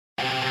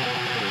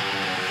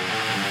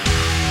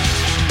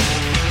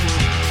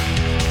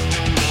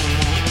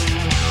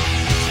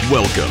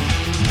Welcome.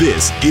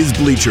 This is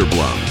Bleacher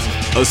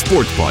Blums, a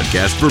sports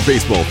podcast for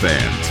baseball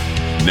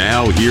fans.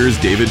 Now here's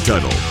David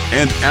Tuttle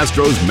and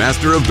Astros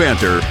master of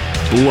banter,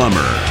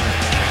 Blummer.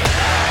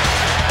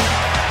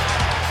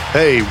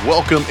 Hey,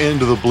 welcome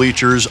into the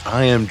Bleachers.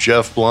 I am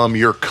Jeff Blum,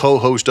 your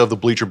co-host of the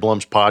Bleacher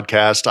Blums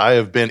podcast. I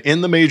have been in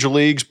the major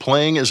leagues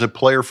playing as a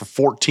player for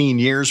 14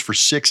 years for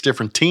 6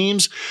 different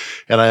teams,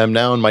 and I am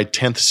now in my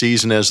 10th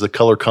season as the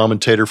color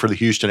commentator for the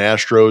Houston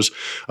Astros.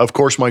 Of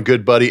course, my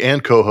good buddy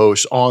and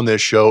co-host on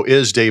this show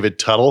is David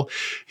Tuttle.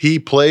 He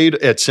played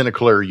at Santa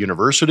Clara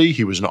University.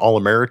 He was an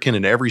All-American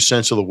in every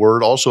sense of the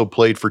word, also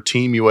played for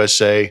Team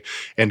USA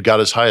and got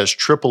as high as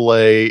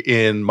AAA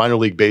in minor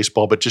league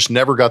baseball, but just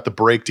never got the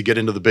break to get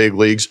into the big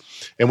leagues.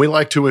 And we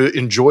like to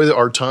enjoy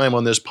our time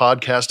on this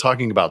podcast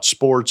talking about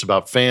sports,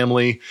 about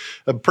family,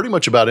 pretty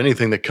much about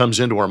anything that comes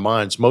into our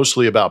minds,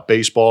 mostly about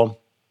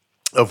baseball,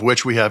 of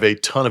which we have a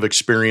ton of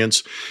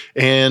experience,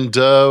 and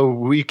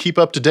we keep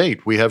up to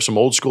date. We have some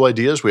old school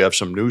ideas. We have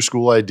some new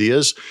school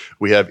ideas.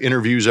 We have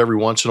interviews every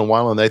once in a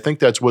while, and I think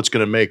that's what's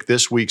going to make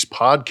this week's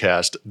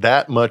podcast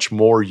that much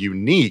more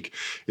unique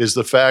is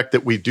the fact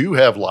that we do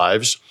have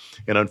lives.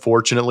 And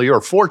unfortunately, or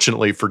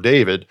fortunately for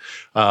David,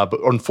 but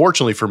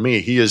unfortunately for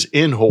me, he is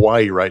in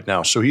Hawaii right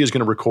now. So he is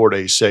going to record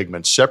a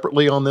segment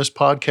separately on this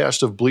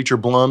podcast of Bleacher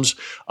Blums.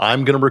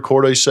 I'm going to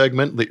record a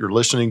segment that you're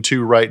listening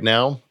to right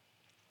now.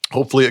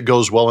 Hopefully it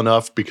goes well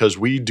enough because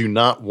we do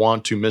not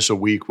want to miss a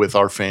week with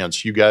our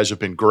fans. You guys have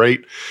been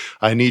great.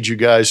 I need you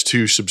guys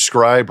to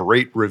subscribe,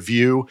 rate,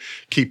 review,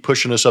 keep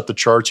pushing us up the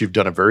charts. You've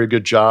done a very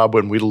good job,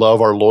 and we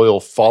love our loyal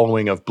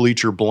following of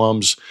Bleacher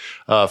Blums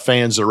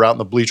fans that are out in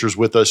the bleachers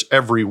with us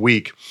every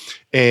week.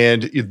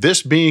 And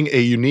this being a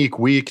unique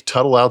week,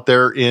 Tuttle out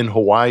there in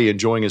Hawaii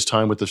enjoying his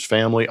time with his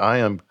family. I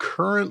am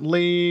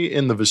currently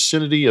in the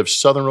vicinity of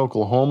southern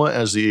Oklahoma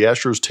as the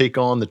Astros take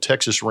on the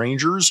Texas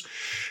Rangers.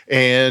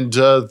 And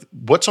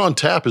what's on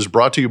tap is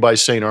brought to you by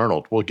St.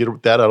 Arnold. We'll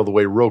get that out of the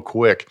way real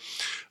quick.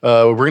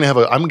 I'm going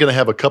to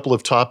have a couple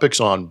of topics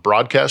on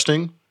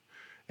broadcasting,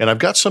 and I've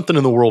got something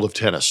in the world of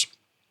tennis.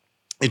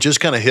 It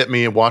just kind of hit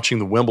me watching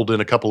the Wimbledon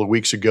a couple of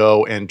weeks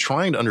ago and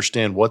trying to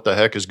understand what the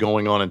heck is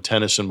going on in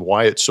tennis and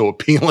why it's so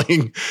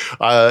appealing.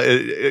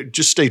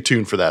 Just stay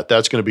tuned for that.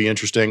 That's going to be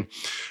interesting.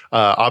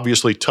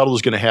 Obviously, Tuttle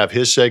is going to have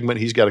his segment.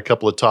 He's got a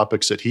couple of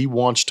topics that he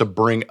wants to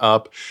bring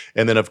up.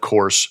 And then, of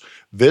course,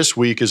 this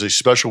week is a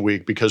special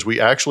week because we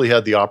actually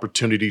had the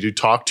opportunity to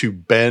talk to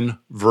Ben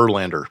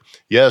Verlander.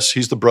 Yes,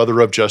 he's the brother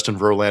of Justin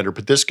Verlander,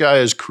 but this guy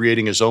is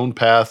creating his own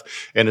path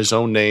and his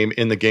own name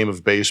in the game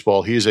of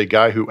baseball. He is a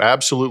guy who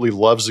absolutely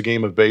loves the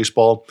game of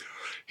baseball.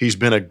 He's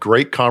been a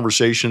great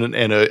conversation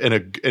and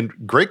a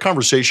great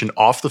conversation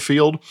off the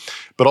field,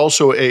 but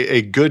also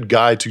a good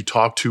guy to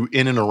talk to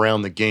in and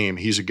around the game.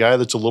 He's a guy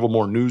that's a little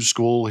more new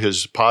school.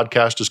 His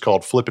podcast is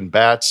called Flippin'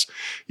 Bats.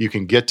 You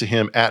can get to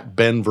him at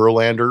Ben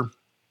Verlander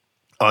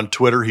on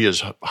Twitter. He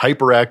is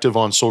hyperactive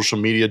on social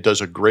media,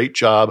 does a great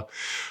job.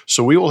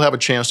 So we will have a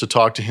chance to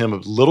talk to him a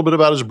little bit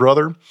about his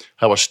brother,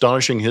 how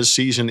astonishing his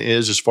season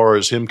is as far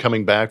as him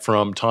coming back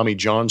from Tommy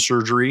John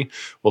surgery.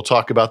 We'll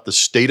talk about the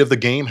state of the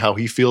game, how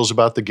he feels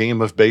about the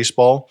game of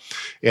baseball.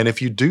 And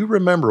if you do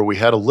remember, we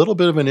had a little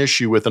bit of an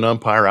issue with an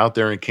umpire out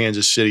there in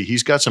Kansas City.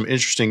 He's got some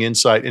interesting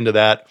insight into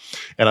that,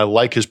 and I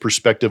like his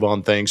perspective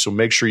on things. So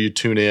make sure you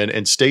tune in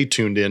and stay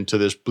tuned in to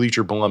this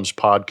Bleacher Blums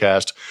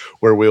podcast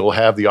where we will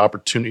have the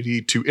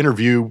opportunity to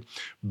interview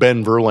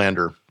Ben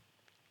Verlander.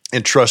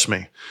 And trust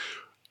me,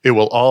 it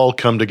will all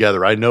come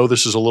together. I know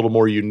this is a little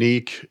more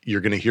unique.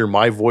 You're going to hear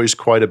my voice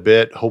quite a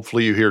bit.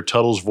 Hopefully you hear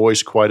Tuttle's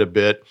voice quite a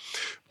bit.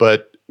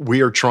 But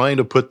we are trying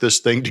to put this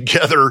thing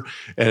together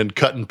and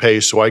cut and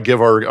paste. So I give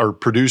our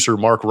producer,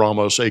 Mark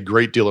Ramos, a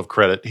great deal of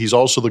credit. He's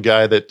also the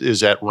guy that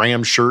is at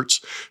Ram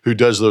Shirts, who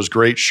does those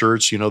great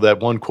shirts. You know,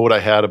 that one quote I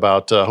had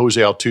about Jose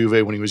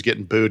Altuve when he was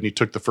getting booed and he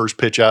took the first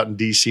pitch out in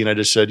D.C. And I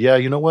just said, yeah,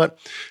 you know what?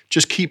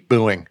 Just keep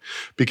booing,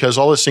 because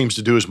all it seems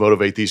to do is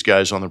motivate these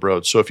guys on the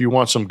road. So if you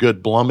want some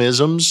good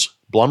Blummerisms,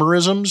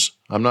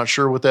 I'm not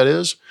sure what that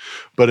is,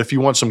 but if you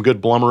want some good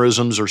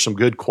Blummerisms or some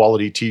good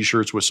quality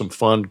t-shirts with some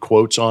fun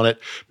quotes on it,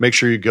 make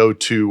sure you go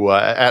to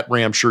at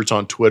Ram Shirts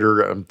on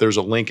Twitter. There's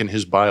a link in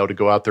his bio to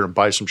go out there and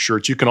buy some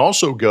shirts. You can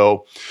also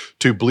go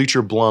to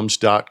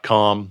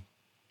bleacherblums.com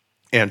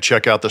and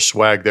check out the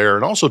swag there,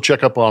 and also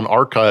check up on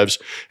archives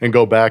and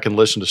go back and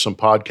listen to some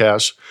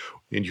podcasts.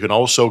 And you can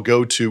also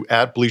go to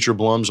at Bleacher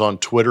Blums on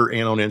Twitter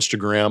and on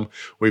Instagram.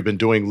 We've been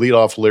doing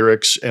leadoff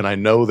lyrics, and I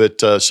know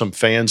that some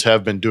fans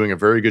have been doing a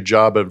very good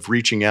job of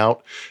reaching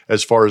out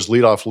as far as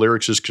leadoff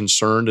lyrics is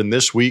concerned. And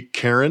this week,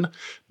 Karen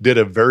did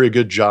a very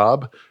good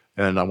job,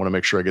 and I want to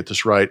make sure I get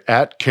this right.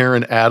 At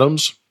Karen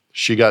Adams,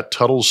 she got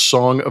Tuttle's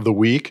Song of the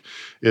Week,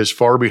 is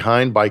Far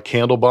Behind by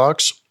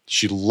Candlebox.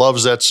 She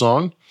loves that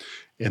song,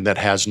 and that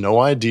has no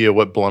idea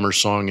what Blummer's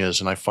song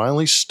is. And I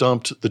finally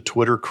stumped the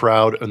Twitter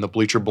crowd and the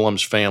Bleacher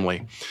Blums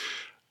family.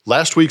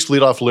 Last week's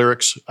leadoff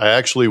lyrics, I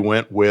actually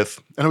went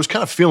with, and I was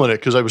kind of feeling it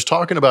because I was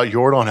talking about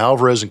Yordan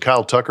Alvarez and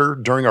Kyle Tucker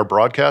during our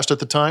broadcast at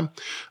the time.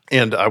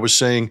 And I was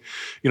saying,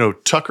 you know,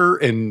 Tucker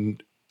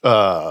and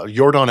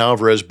Yordan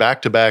Alvarez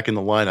back-to-back in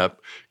the lineup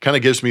kind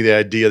of gives me the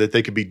idea that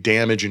they could be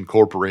Damage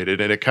Incorporated,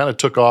 and it kind of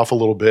took off a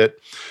little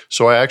bit.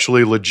 So I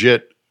actually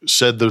legit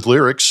said the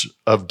lyrics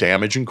of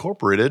Damage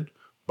Incorporated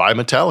by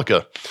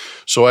Metallica.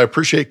 So I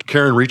appreciate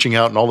Karen reaching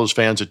out and all those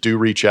fans that do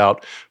reach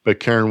out, but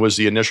Karen was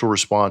the initial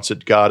response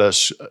that got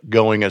us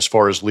going as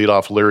far as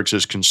leadoff lyrics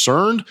is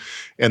concerned.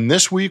 And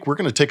this week, we're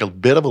going to take a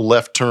bit of a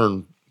left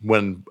turn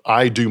when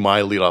I do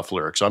my leadoff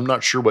lyrics. I'm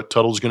not sure what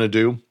Tuttle's going to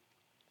do.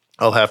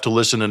 I'll have to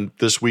listen in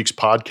this week's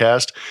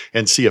podcast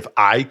and see if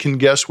I can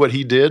guess what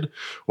he did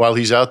while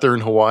he's out there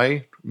in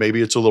Hawaii.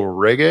 Maybe it's a little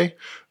reggae.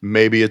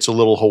 Maybe it's a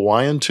little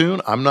Hawaiian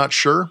tune. I'm not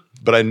sure.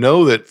 But I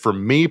know that for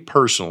me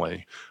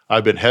personally,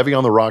 I've been heavy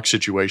on the rock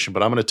situation,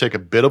 but I'm going to take a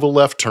bit of a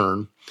left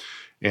turn,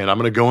 and I'm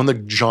going to go in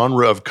the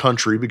genre of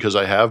country because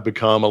I have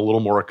become a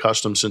little more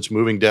accustomed since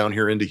moving down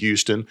here into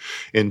Houston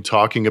in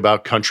talking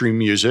about country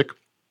music.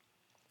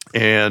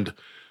 And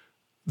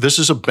this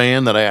is a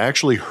band that I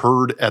actually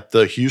heard at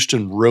the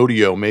Houston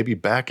Rodeo maybe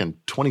back in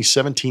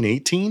 2017,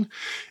 18.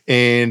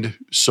 And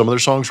some of their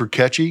songs were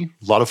catchy,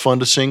 a lot of fun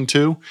to sing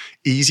to.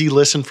 Easy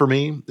listen for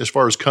me as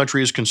far as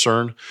country is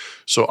concerned.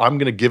 So I'm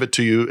going to give it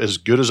to you as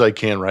good as I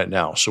can right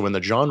now. So in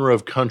the genre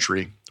of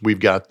country, we've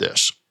got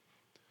this.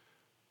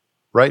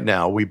 Right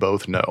now, we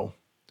both know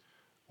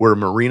we're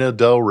Marina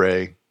Del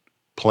Rey,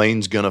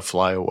 plane's going to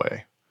fly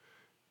away.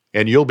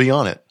 And you'll be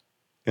on it.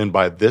 And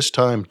by this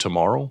time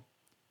tomorrow,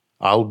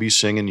 I'll be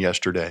singing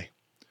Yesterday.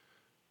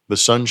 The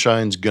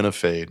sunshine's gonna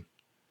fade,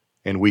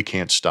 and we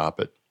can't stop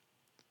it.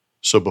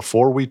 So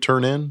before we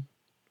turn in,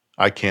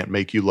 I can't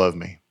make you love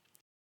me.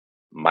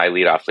 My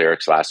leadoff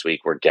lyrics last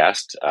week were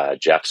guessed.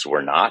 Jeff's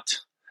were not,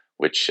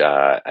 which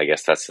I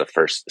guess that's the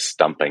first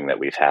stumping that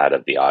we've had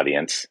of the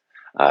audience,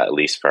 at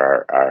least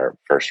for our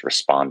first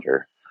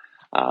responder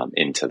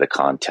into the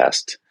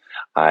contest.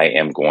 I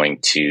am going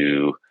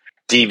to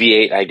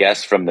deviate, I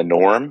guess, from the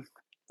norm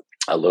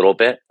a little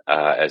bit,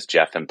 as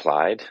Jeff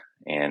implied,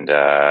 and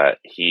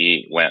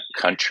he went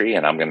country,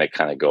 and I'm going to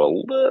kind of go a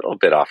little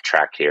bit off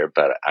track here,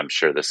 but I'm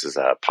sure this is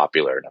a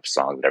popular enough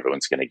song that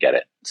everyone's going to get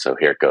it. So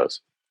here it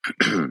goes.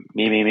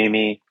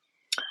 Me.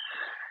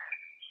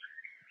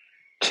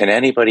 Can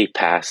anybody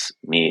pass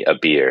me a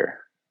beer?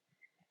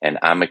 And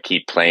I'm going to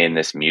keep playing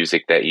this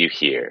music that you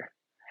hear.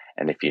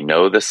 And if you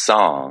know the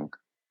song,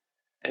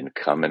 and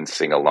come and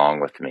sing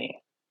along with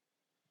me.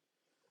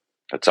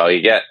 That's all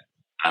you get.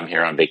 I'm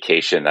here on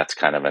vacation. That's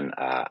kind of an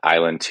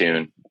island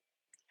tune,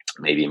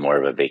 maybe more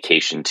of a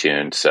vacation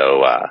tune.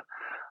 So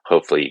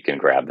hopefully you can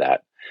grab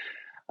that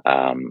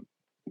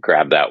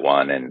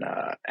one and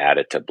add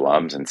it to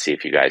Blums and see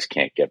if you guys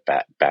can't get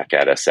back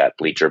at us at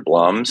Bleacher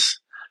Blums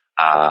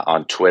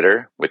on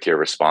Twitter with your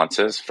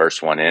responses.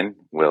 First one in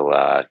will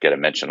get a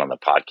mention on the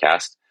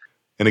podcast.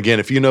 And again,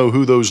 if you know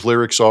who those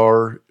lyrics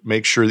are,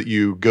 make sure that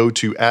you go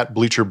to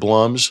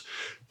 @BleacherBlums.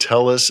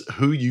 Tell us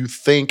who you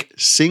think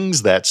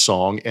sings that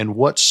song and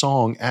what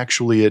song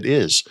actually it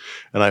is.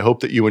 And I hope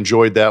that you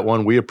enjoyed that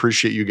one. We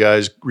appreciate you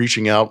guys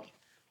reaching out,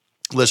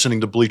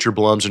 listening to Bleacher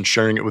Blums and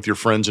sharing it with your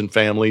friends and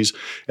families.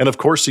 And of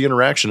course, the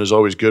interaction is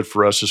always good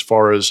for us as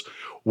far as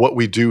what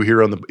we do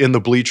here in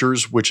the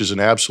bleachers, which is an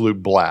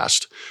absolute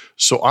blast.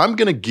 So I'm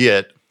going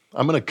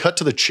to cut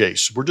to the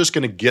chase. We're just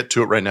going to get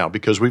to it right now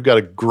because we've got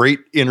a great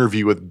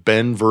interview with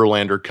Ben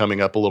Verlander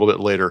coming up a little bit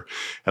later.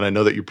 And I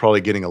know that you're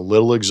probably getting a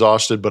little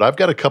exhausted, but I've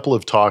got a couple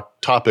of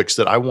topics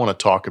that I want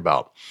to talk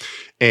about.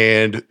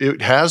 And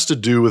it has to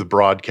do with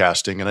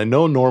broadcasting. And I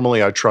know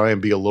normally I try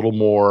and be a little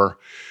more,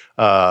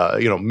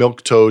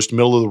 milquetoast,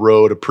 middle of the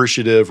road,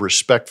 appreciative,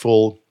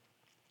 respectful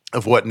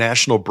of what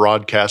national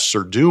broadcasts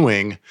are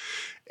doing.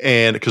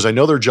 And because I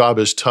know their job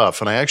is tough.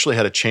 And I actually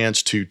had a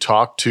chance to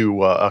talk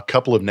to a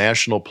couple of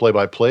national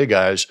play-by-play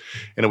guys.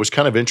 And it was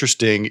kind of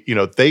interesting.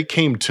 They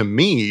came to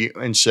me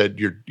and said,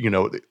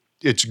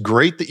 it's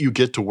great that you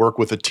get to work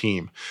with a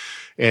team.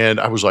 And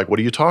I was like, what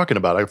are you talking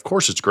about? Of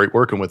course, it's great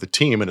working with a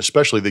team, and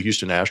especially the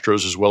Houston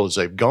Astros as well as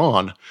they've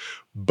gone.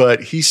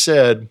 But he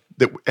said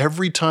that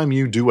every time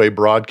you do a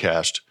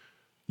broadcast,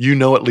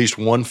 at least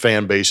one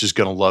fan base is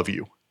going to love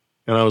you.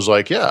 And I was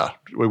like, yeah,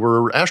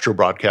 we're Astro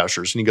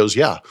broadcasters. And he goes,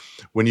 yeah,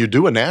 when you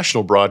do a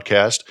national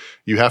broadcast,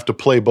 you have to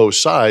play both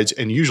sides.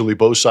 And usually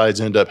both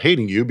sides end up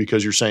hating you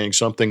because you're saying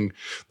something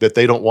that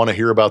they don't want to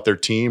hear about their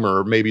team,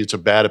 or maybe it's a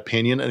bad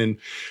opinion. And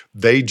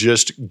they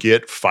just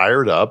get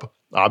fired up.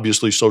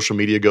 Obviously, social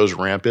media goes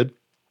rampant.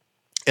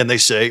 And they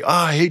say,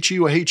 I hate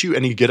you.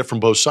 And you get it from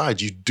both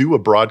sides. You do a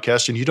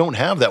broadcast and you don't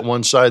have that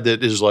one side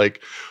that is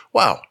like,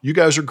 wow, you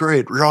guys are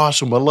great. You're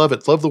awesome. I love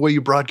it. Love the way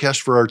you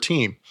broadcast for our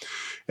team.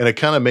 And it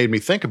kind of made me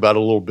think about it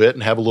a little bit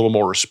and have a little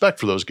more respect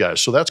for those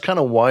guys. So that's kind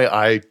of why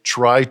I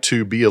try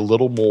to be a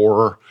little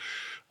more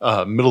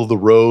middle of the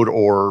road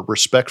or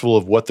respectful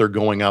of what they're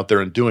going out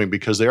there and doing,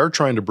 because they are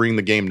trying to bring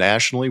the game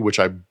nationally, which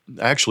I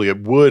actually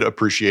would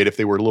appreciate if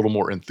they were a little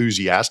more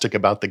enthusiastic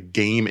about the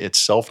game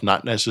itself,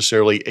 not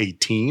necessarily a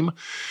team.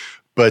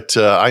 But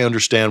I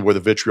understand where the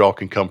vitriol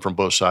can come from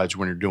both sides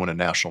when you're doing a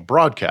national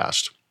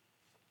broadcast.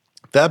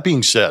 That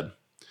being said,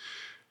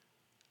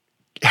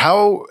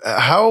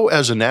 how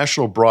as a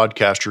national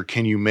broadcaster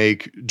can you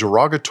make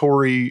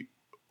derogatory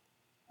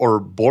or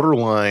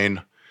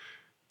borderline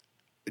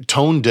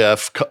tone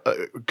deaf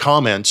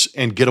comments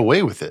and get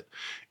away with it?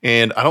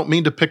 And I don't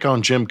mean to pick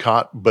on Jim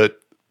Cott, but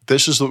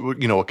this is,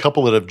 a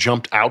couple that have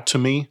jumped out to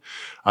me.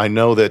 I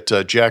know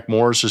that Jack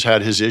Morris has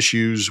had his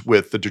issues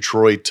with the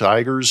Detroit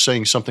Tigers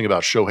saying something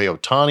about Shohei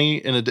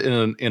Ohtani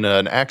in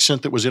an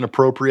accent that was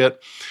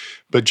inappropriate.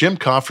 But Jim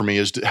Cott, for me,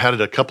 has had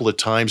it a couple of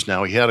times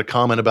now. He had a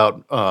comment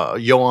about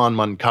Yoan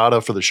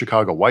Moncada for the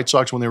Chicago White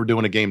Sox when they were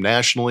doing a game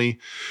nationally,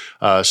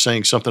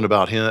 saying something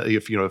about him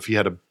if he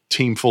had a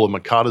team full of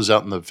Moncadas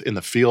out in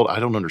the field. I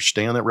don't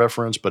understand that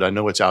reference, but I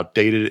know it's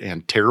outdated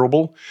and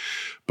terrible.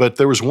 But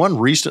there was one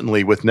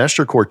recently with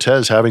Nestor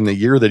Cortez having the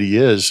year that he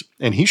is,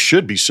 and he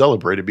should be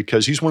celebrated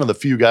because he's one of the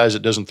few guys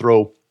that doesn't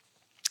throw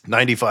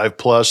 95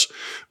 plus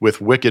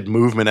with wicked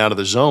movement out of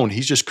the zone.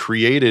 He's just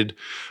created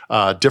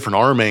different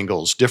arm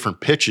angles, different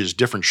pitches,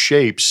 different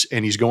shapes,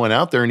 and he's going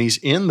out there and he's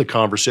in the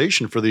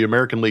conversation for the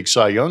American League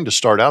Cy Young to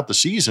start out the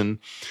season.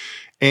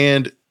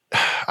 And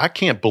I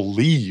can't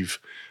believe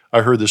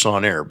I heard this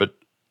on air, but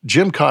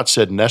Jim Cott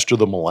said Nestor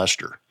the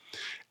molester.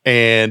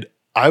 And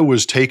I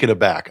was taken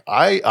aback.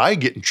 I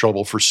get in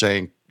trouble for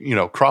saying,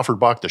 Crawford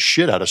balked the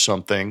shit out of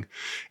something,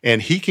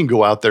 and he can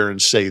go out there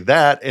and say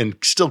that and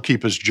still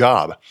keep his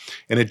job.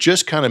 And it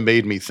just kind of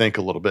made me think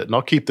a little bit. And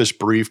I'll keep this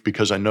brief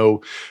because I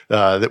know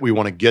that we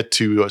want to get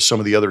to some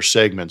of the other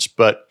segments.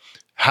 But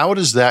how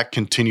does that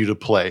continue to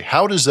play?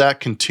 How does that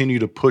continue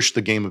to push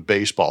the game of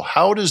baseball?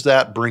 How does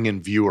that bring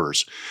in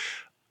viewers?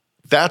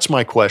 That's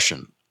my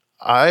question.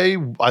 I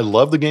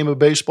love the game of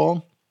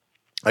baseball.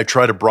 I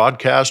try to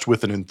broadcast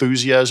with an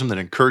enthusiasm that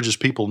encourages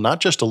people not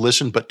just to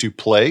listen, but to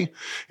play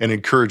and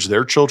encourage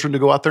their children to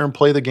go out there and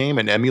play the game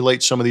and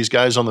emulate some of these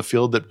guys on the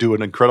field that do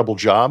an incredible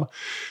job.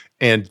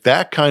 And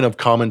that kind of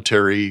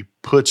commentary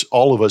puts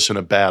all of us in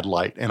a bad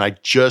light. And I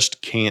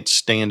just can't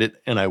stand it.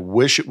 And I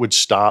wish it would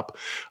stop.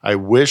 I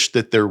wish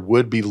that there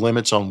would be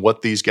limits on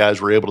what these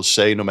guys were able to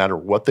say, no matter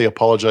what they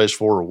apologized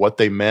for or what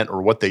they meant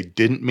or what they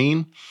didn't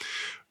mean.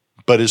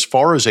 But as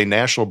far as a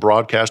national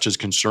broadcast is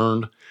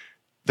concerned,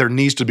 there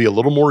needs to be a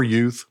little more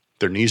youth.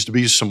 There needs to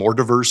be some more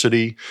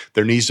diversity.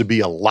 There needs to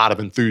be a lot of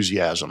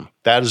enthusiasm.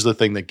 That is the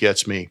thing that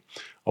gets me.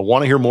 I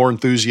want to hear more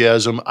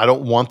enthusiasm. I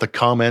don't want the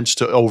comments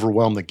to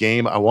overwhelm the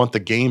game. I want the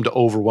game to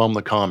overwhelm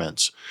the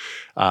comments.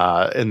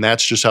 And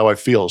that's just how I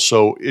feel.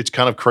 So it's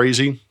kind of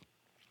crazy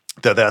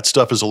that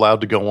stuff is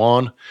allowed to go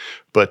on.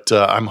 But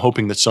I'm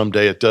hoping that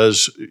someday it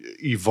does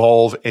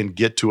evolve and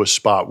get to a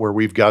spot where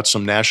we've got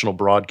some national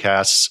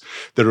broadcasts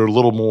that are a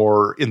little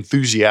more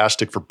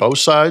enthusiastic for both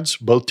sides,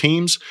 both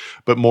teams,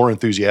 but more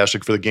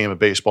enthusiastic for the game of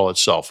baseball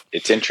itself.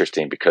 It's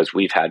interesting because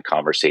we've had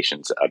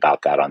conversations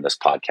about that on this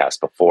podcast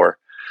before.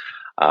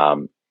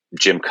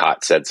 Jim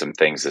Cott said some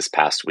things this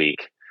past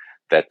week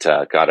that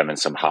got him in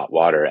some hot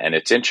water. And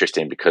it's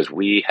interesting because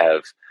we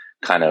have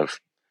kind of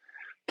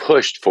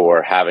pushed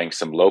for having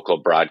some local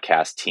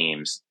broadcast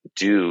teams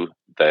do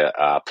the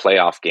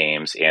playoff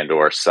games and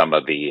or some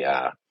of the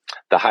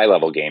high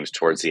level games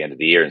towards the end of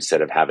the year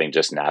instead of having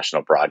just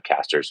national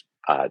broadcasters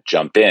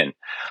jump in.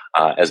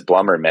 As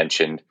Blummer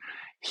mentioned,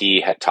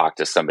 he had talked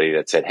to somebody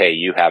that said, hey,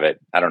 you have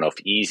it. I don't know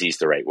if easy is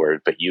the right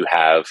word, but you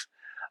have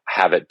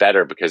it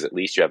better because at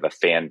least you have a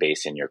fan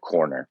base in your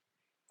corner.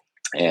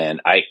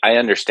 And I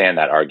understand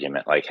that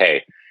argument. Like,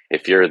 hey,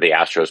 if you're the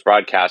Astros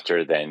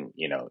broadcaster, then,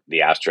 the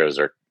Astros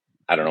are,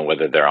 I don't know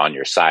whether they're on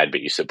your side,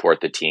 but you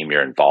support the team,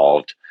 you're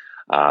involved.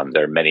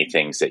 There are many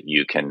things that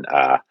you can,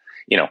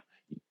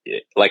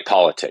 like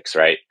politics,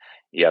 right?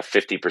 You have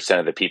 50%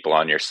 of the people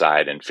on your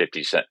side and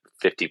 50%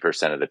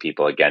 of the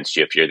people against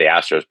you. If you're the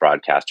Astros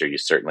broadcaster, you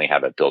certainly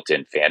have a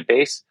built-in fan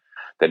base.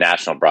 The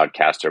national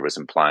broadcaster was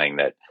implying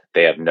that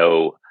they have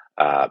no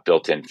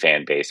built-in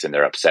fan base and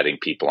they're upsetting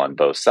people on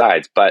both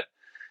sides. But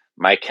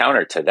my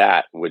counter to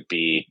that would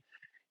be,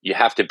 you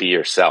have to be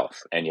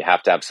yourself and you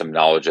have to have some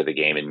knowledge of the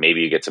game and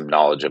maybe you get some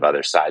knowledge of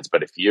other sides.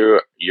 But if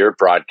you're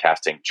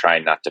broadcasting,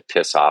 trying not to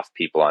piss off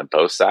people on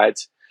both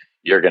sides,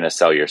 you're going to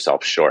sell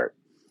yourself short.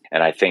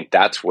 And I think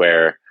that's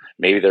where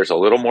maybe there's a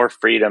little more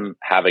freedom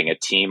having a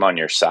team on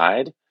your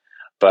side.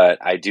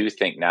 But I do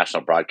think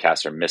national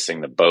broadcasters are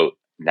missing the boat.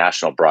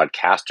 National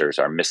broadcasters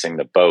are missing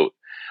the boat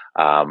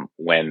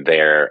when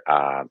they're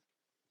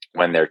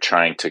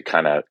trying to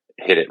kind of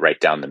hit it right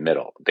down the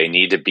middle. They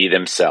need to be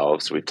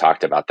themselves. We've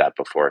talked about that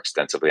before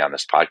extensively on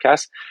this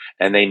podcast,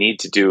 and they need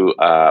to do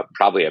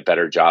probably a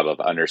better job of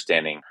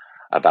understanding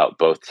about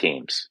both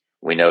teams.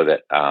 We know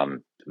that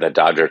the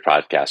Dodgers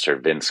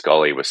podcaster Vin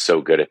Scully was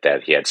so good at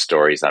that. He had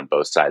stories on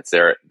both sides.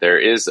 There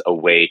is a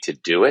way to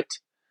do it,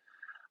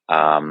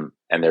 and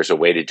there's a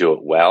way to do it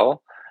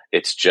well.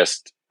 It's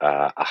just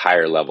a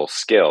higher level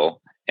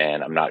skill,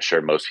 and I'm not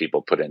sure most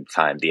people put in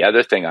time. The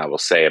other thing I will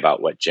say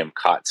about what Jim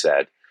Cott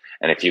said,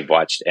 and if you've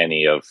watched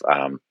any of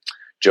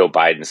Joe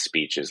Biden's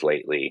speeches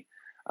lately,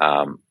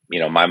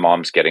 my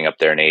mom's getting up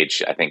there in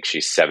age. I think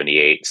she's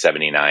 78,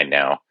 79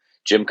 now.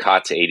 Jim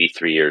Cott's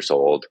 83 years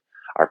old.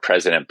 Our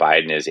President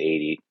Biden is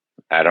 80.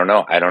 I don't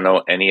know. I don't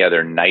know any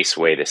other nice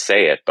way to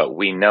say it, but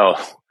we know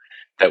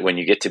that when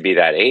you get to be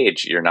that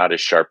age, you're not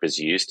as sharp as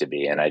you used to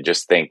be. And I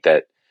just think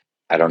that,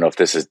 I don't know if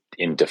this is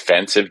in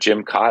defense of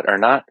Jim Kaat or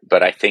not,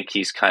 but I think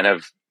he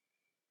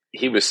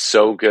was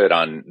so good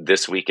on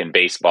This Week in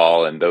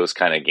Baseball and those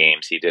kind of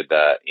games. He did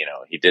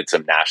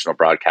some national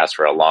broadcasts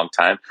for a long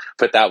time,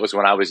 but that was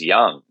when I was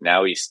young.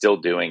 Now he's still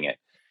doing it.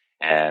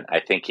 And I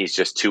think he's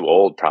just too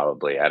old,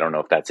 probably. I don't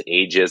know if that's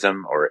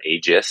ageism or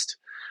ageist,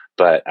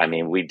 but I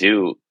mean, we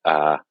do,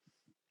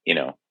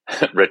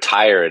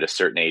 retire at a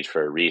certain age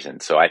for a reason.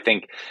 So I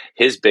think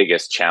his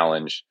biggest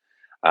challenge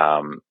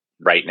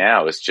right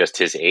now is just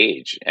his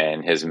age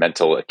and his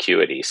mental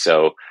acuity.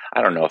 So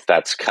I don't know if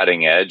that's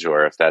cutting edge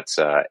or if that's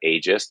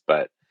ageist,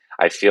 but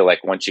I feel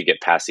like once you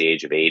get past the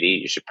age of 80,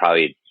 you should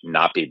probably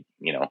not be,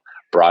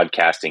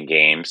 broadcasting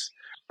games.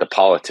 The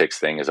politics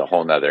thing is a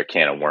whole nother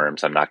can of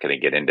worms. I'm not going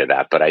to get into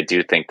that, but I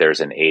do think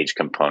there's an age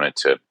component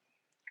to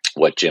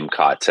what Jim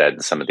Kaat said,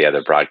 and some of the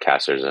other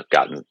broadcasters have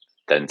gotten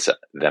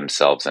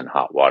themselves in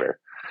hot water.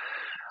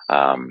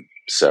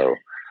 So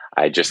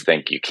I just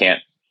think you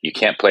can't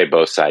play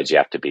both sides. You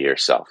have to be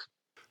yourself.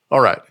 All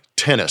right.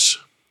 Tennis.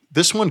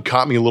 This one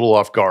caught me a little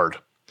off guard.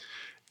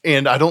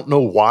 And I don't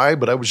know why,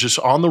 but I was just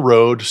on the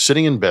road,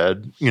 sitting in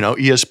bed,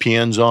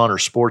 ESPN's on or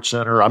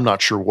SportsCenter. I'm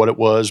not sure what it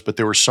was, but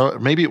there was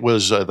maybe it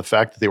was the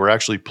fact that they were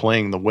actually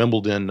playing the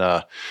Wimbledon,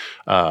 the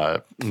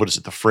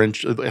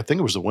French, I think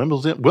it was the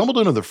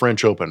Wimbledon or the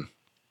French Open.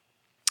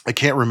 I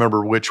can't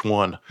remember which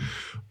one,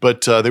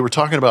 but they were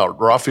talking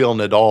about Rafael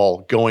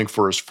Nadal going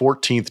for his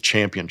 14th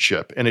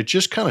championship. And it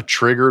just kind of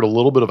triggered a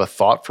little bit of a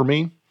thought for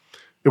me.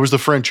 It was the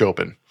French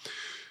Open.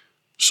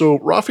 So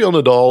Rafael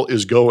Nadal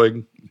is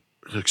going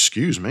for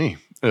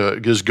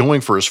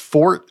his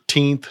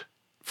 14th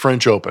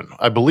French Open.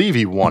 I believe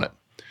he won it.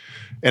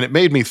 And it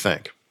made me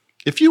think,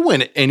 if you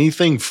win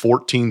anything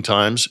 14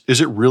 times, is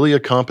it really a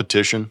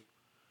competition?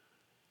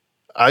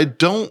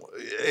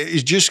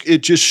 It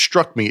just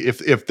struck me.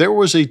 If there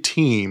was a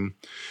team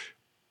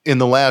in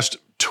the last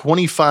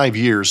 25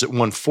 years that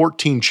won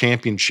 14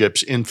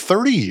 championships in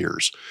 30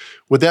 years,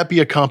 would that be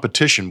a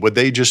competition? Would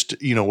they just,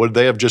 would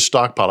they have just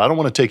stockpiled? I don't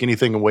want to take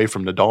anything away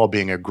from Nadal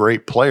being a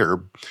great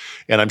player.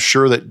 And I'm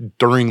sure that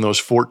during those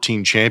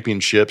 14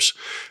 championships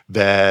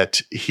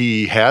that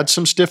he had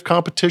some stiff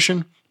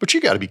competition, but you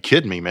got to be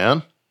kidding me,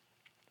 man.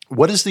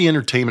 What is the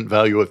entertainment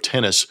value of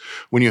tennis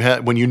when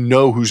you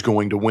know who's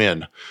going to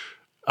win?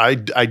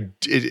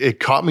 It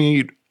caught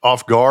me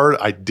off guard.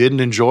 I didn't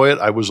enjoy it.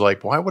 I was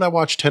like, why would I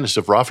watch tennis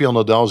if Rafael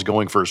Nadal is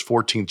going for his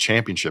 14th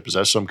championship? Is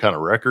that some kind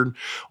of record?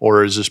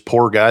 Or is this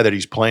poor guy that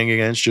he's playing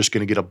against just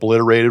going to get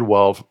obliterated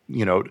while,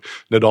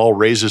 Nadal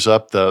raises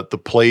up the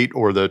plate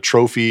or the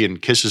trophy and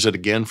kisses it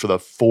again for the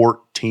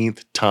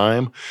 14th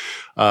time?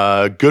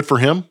 Good for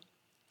him.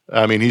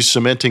 I mean, he's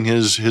cementing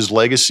his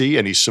legacy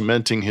and he's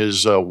cementing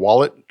his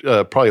wallet,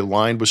 probably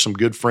lined with some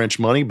good French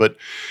money. But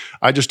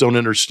I just don't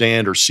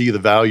understand or see the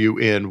value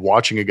in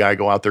watching a guy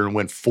go out there and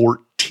win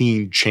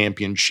 14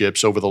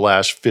 championships over the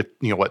last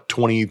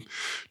 20,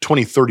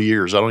 30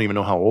 years. I don't even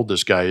know how old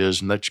this guy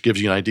is. And that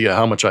gives you an idea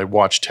how much I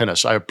watch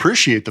tennis. I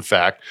appreciate the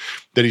fact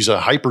that he's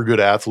a hyper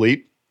good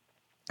athlete.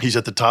 He's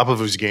at the top of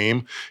his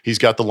game. He's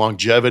got the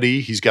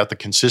longevity. He's got the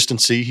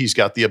consistency. He's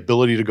got the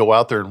ability to go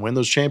out there and win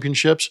those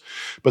championships.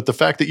 But the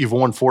fact that you've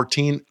won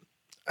 14,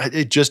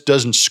 it just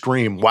doesn't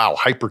scream, wow,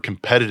 hyper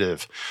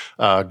competitive,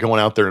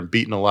 going out there and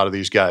beating a lot of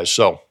these guys.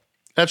 So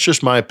that's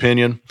just my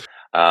opinion.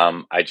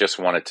 I just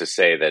wanted to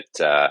say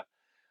that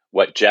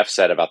what Jeff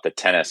said about the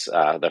tennis,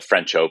 the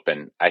French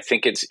Open, I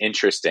think it's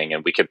interesting,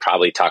 and we could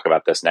probably talk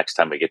about this next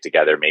time we get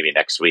together, maybe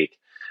next week.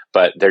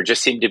 But there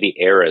just seem to be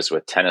eras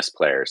with tennis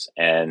players.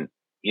 And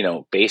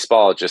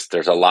baseball,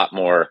 there's a lot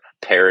more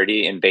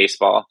parity in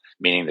baseball,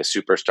 meaning the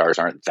superstars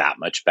aren't that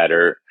much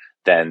better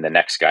than the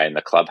next guy in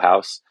the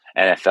clubhouse.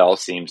 NFL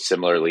seems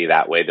similarly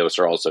that way. Those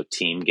are also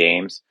team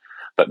games.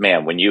 But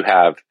man, when you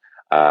have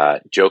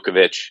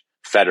Djokovic,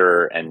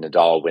 Federer, and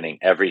Nadal winning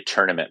every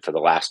tournament for the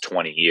last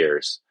 20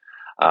 years,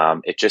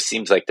 it just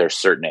seems like there's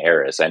certain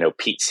eras. I know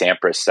Pete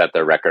Sampras set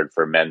the record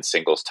for men's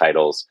singles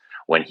titles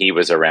when he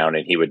was around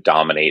and he would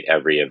dominate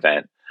every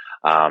event.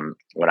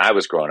 When I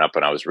was growing up,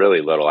 when I was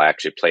really little, I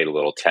actually played a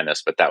little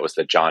tennis, but that was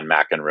the John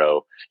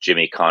McEnroe,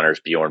 Jimmy Connors,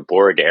 Bjorn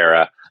Borg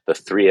era. The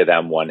three of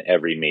them won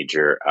every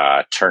major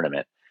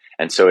tournament.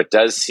 And so it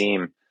does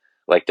seem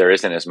like there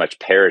isn't as much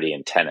parity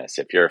in tennis.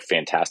 If you're a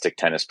fantastic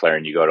tennis player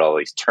and you go to all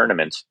these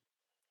tournaments,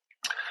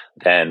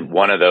 then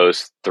one of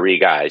those three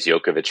guys,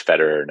 Djokovic,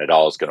 Federer,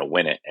 Nadal, is going to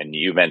win it. And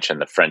you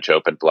mentioned the French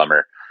Open,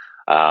 Blummer.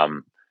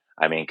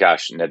 I mean,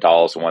 gosh,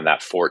 Nadal's won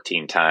that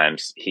 14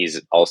 times.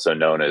 He's also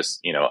known as,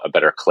 a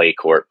better clay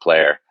court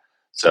player.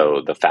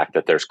 So the fact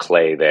that there's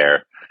clay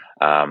there,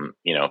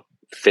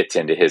 fits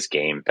into his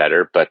game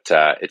better. But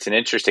it's an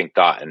interesting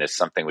thought, and it's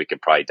something we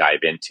could probably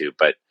dive into.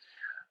 But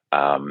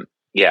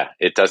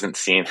it doesn't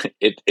seem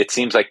it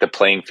seems like the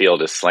playing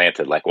field is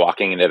slanted. Like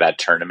walking into that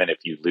tournament, if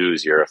you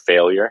lose, you're a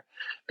failure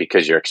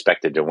because you're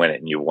expected to win it,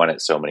 and you won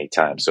it so many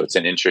times. So it's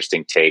an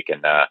interesting take,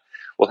 and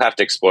we'll have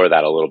to explore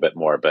that a little bit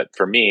more. But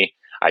for me,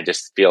 I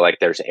just feel like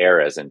there's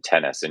eras in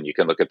tennis, and you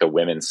can look at the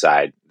women's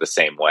side the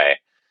same way.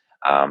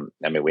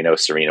 We know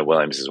Serena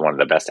Williams is one of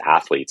the best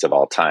athletes of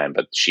all time,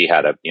 but she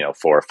had a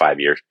 4 or 5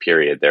 year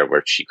period there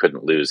where she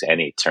couldn't lose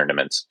any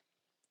tournaments.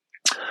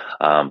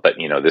 But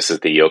this is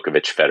the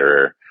Djokovic,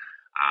 Federer,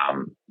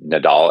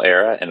 Nadal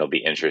era, and it'll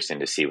be interesting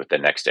to see what the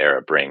next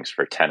era brings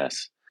for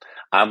tennis.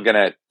 I'm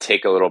gonna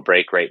take a little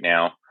break right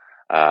now,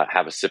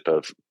 have a sip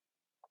of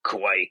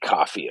Kauai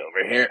coffee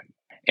over here,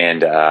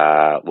 and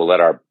we'll let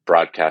our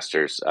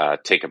broadcasters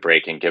take a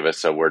break and give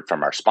us a word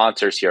from our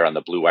sponsors here on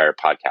the Blue Wire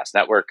Podcast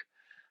Network.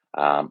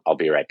 I'll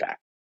be right back.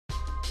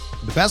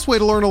 The best way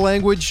to learn a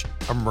language?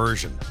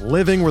 Immersion.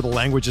 Living where the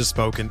language is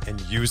spoken and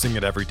using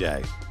it every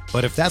day.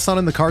 But if that's not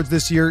in the cards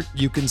this year,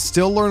 you can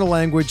still learn a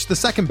language the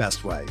second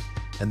best way,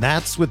 and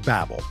that's with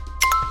Babbel.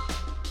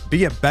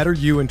 Be a better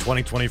you in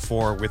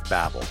 2024 with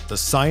Babbel, the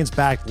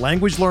science-backed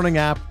language learning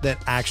app that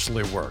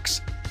actually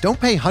works. Don't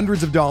pay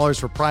hundreds of dollars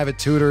for private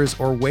tutors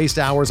or waste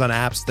hours on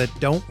apps that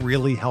don't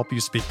really help you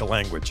speak the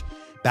language.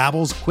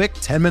 Babbel's quick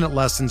 10-minute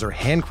lessons are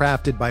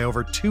handcrafted by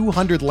over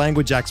 200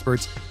 language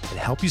experts and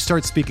help you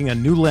start speaking a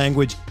new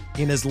language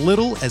in as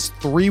little as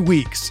 3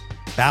 weeks.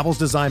 Babbel's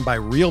designed by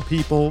real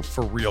people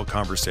for real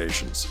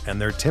conversations,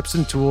 and their tips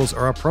and tools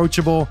are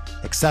approachable,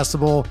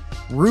 accessible,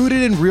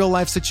 rooted in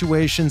real-life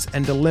situations,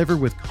 and delivered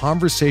with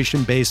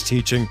conversation-based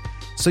teaching,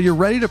 so you're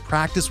ready to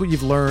practice what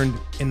you've learned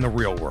in the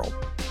real world.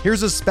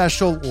 Here's a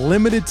special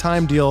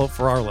limited-time deal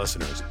for our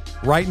listeners.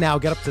 Right now,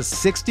 get up to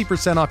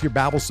 60% off your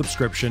Babbel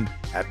subscription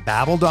at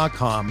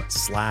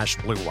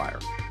babbel.com/Blue Wire.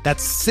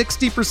 That's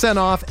 60%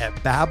 off at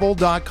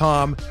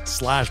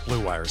babbel.com/Blue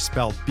Wire,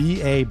 spelled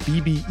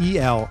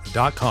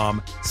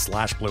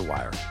BABBEL.com/Blue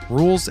Wire.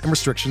 Rules and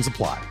restrictions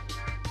apply.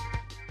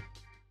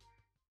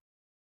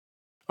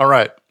 All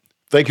right.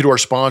 Thank you to our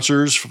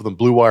sponsors for the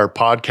Blue Wire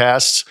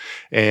podcasts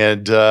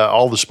and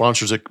all the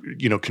sponsors that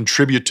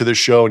contribute to this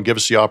show and give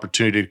us the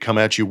opportunity to come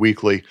at you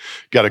weekly.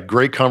 Got a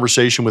great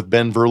conversation with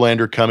Ben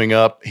Verlander coming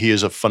up. He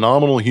is a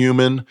phenomenal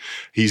human.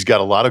 He's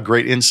got a lot of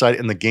great insight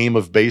in the game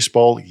of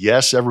baseball.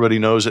 Yes, everybody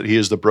knows that he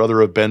is the brother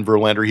of Ben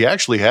Verlander. He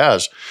actually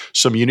has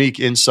some unique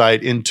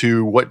insight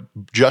into what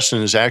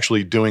Justin is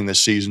actually doing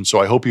this season. So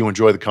I hope you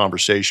enjoy the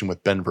conversation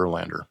with Ben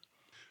Verlander.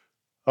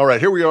 All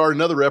right, here we are,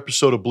 another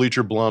episode of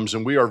Bleacher Blums,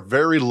 and we are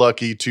very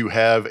lucky to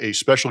have a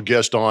special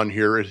guest on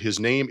here. His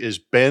name is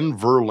Ben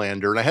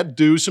Verlander, and I had to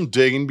do some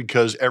digging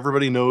because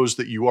everybody knows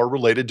that you are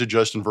related to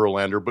Justin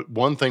Verlander, but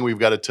one thing we've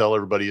got to tell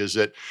everybody is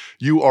that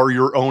you are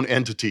your own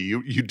entity.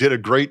 You did a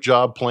great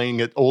job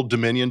playing at Old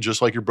Dominion, just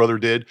like your brother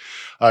did.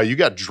 You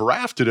got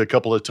drafted a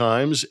couple of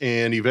times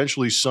and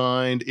eventually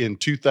signed in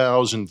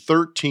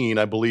 2013,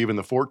 I believe, in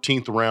the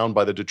 14th round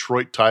by the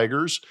Detroit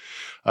Tigers.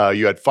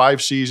 You had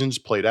 5 seasons,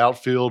 played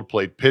outfield,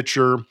 played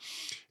pitcher,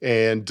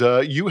 and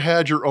you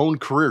had your own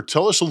career.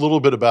 Tell us a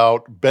little bit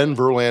about Ben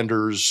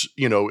Verlander's,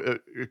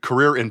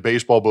 career in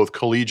baseball, both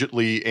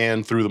collegiately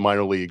and through the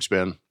minor leagues,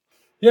 Ben.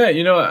 Yeah,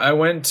 I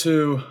went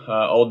to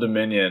Old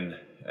Dominion,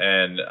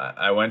 and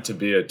I went to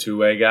be a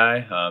two-way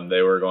guy.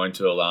 They were going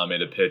to allow me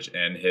to pitch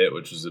and hit,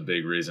 which was a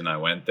big reason I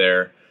went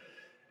there.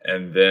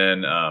 And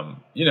then,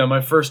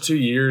 my first 2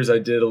 years, I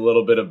did a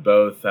little bit of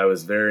both. I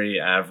was very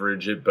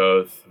average at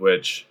both,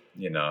 which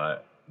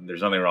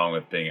there's nothing wrong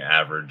with being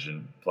average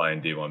and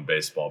playing D1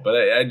 baseball, but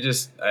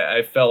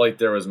I felt like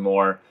there was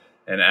more.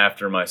 And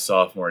after my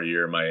sophomore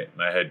year, my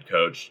head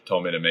coach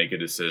told me to make a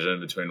decision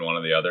between one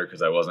or the other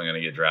because I wasn't going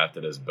to get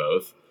drafted as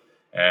both,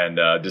 and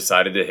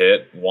decided to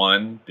hit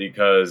one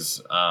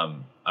because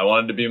I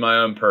wanted to be my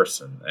own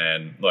person.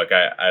 And look,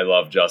 I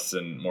love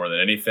Justin more than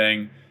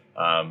anything,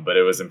 but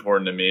it was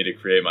important to me to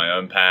create my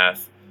own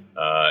path.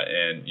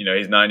 And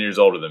he's 9 years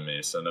older than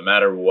me. So no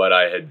matter what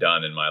I had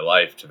done in my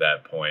life to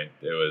that point,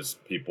 it was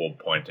people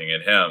pointing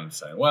at him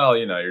saying, well,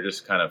 you're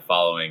just kind of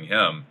following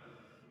him.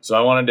 So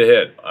I wanted to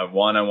hit.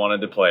 One, I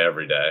wanted to play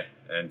every day.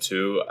 And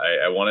two,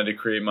 I wanted to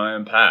create my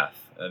own path.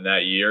 And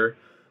that year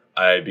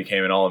I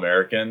became an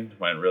All-American,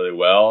 went really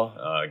well.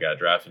 I got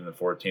drafted in the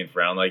 14th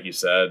round, like you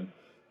said,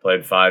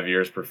 played 5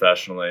 years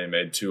professionally,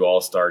 made 2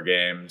 All-Star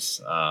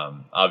games.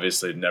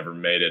 Obviously never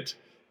made it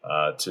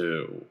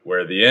to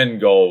where the end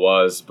goal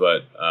was,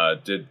 but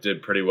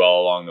did pretty well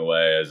along the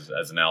way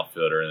as an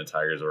outfielder in the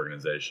Tigers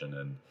organization.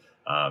 And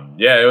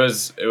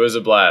it was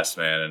a blast,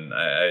 man. And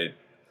I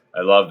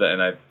love that,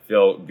 and I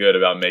feel good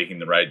about making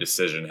the right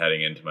decision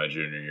heading into my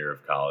junior year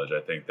of college. I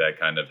think that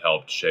kind of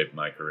helped shape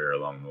my career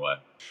along the way.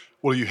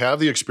 Well, you have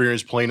the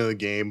experience playing in the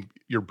game.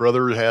 Your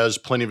brother has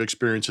plenty of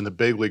experience in the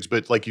big leagues,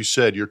 but like you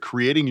said, you're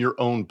creating your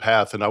own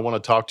path. And I want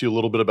to talk to you a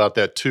little bit about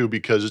that too,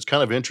 because it's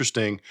kind of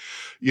interesting.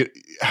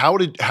 How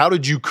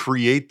did you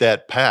create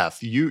that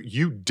path?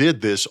 You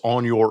did this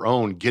on your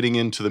own, getting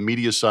into the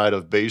media side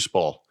of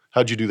baseball.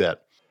 How'd you do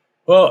that?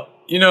 Well,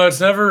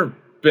 it's never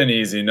been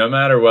easy, no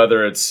matter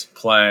whether it's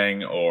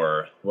playing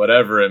or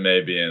whatever it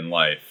may be in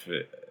life.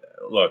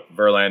 Look,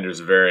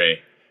 Verlander's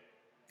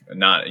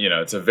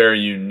it's a very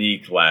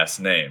unique last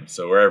name.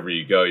 So wherever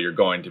you go, you're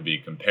going to be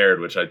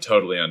compared, which I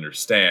totally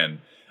understand.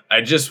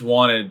 I just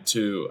wanted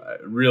to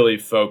really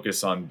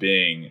focus on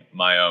being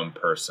my own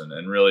person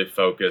and really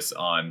focus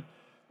on,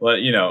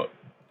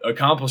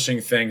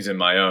 accomplishing things in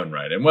my own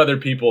right. And whether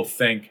people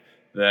think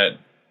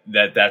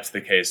that's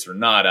the case or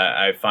not,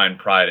 I find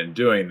pride in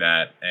doing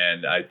that.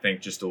 And I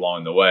think just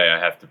along the way, I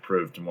have to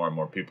prove to more and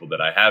more people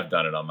that I have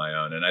done it on my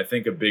own. And I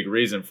think a big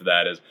reason for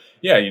that is,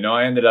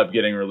 I ended up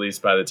getting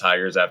released by the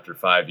Tigers after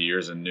 5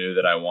 years and knew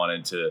that I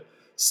wanted to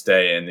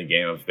stay in the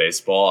game of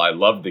baseball. I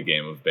loved the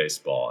game of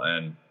baseball.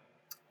 And,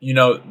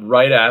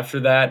 right after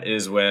that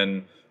is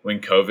when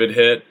COVID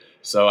hit.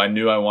 So I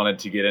knew I wanted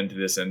to get into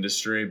this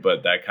industry,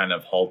 but that kind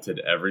of halted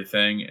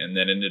everything, and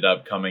then ended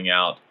up coming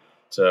out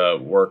to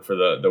work for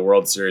the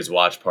World Series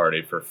watch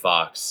party for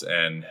Fox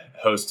and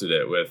hosted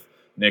it with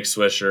Nick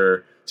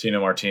Swisher, Tino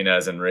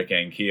Martinez, and Rick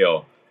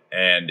Ankiel.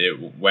 And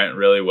it went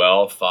really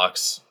well.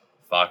 Fox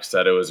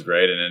said it was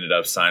great and ended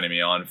up signing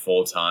me on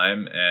full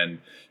time. And,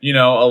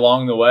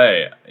 along the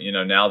way,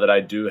 now that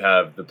I do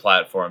have the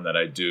platform that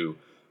I do,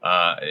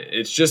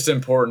 it's just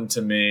important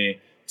to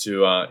me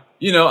to,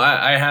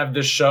 I have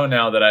this show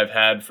now that I've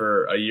had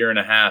for a year and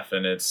a half,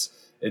 and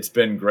it's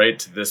been great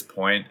to this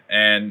point.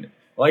 And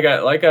like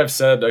I've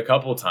said a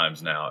couple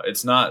times now,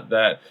 it's not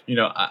that,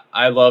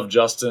 I love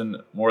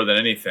Justin more than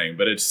anything,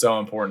 but it's so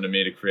important to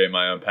me to create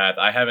my own path.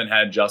 I haven't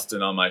had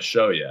Justin on my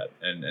show yet.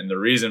 And the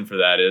reason for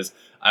that is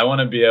I want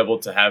to be able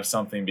to have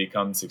something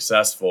become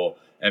successful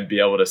and be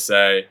able to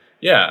say,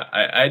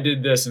 I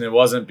did this, and it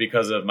wasn't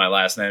because of my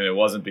last name. It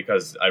wasn't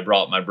because I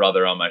brought my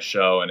brother on my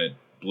show and it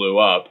blew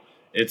up.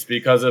 It's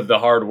because of the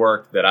hard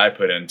work that I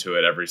put into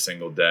it every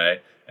single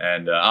day.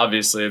 And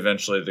obviously,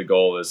 eventually, the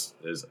goal is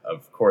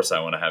of course, I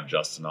want to have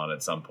Justin on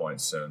at some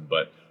point soon.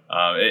 But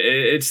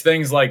it's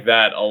things like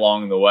that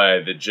along the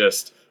way that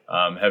just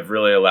have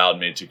really allowed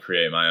me to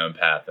create my own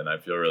path, and I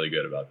feel really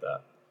good about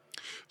that.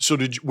 So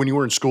when you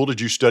were in school,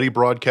 did you study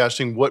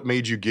broadcasting? What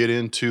made you get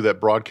into that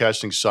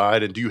broadcasting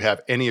side? And do you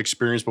have any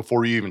experience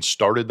before you even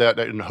started that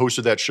and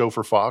hosted that show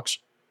for Fox?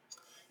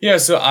 Yeah,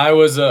 so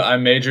I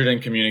majored in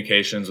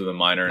communications with a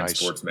minor in Nice.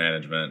 sports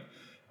management.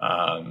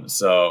 And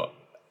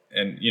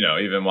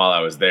even while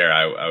I was there,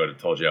 I would have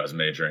told you I was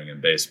majoring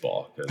in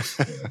baseball because,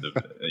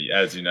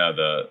 as you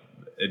know,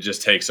 it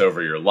just takes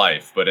over your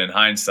life. But in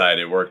hindsight,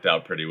 it worked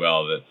out pretty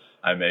well that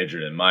I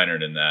majored and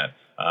minored in that.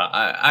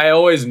 I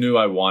always knew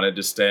I wanted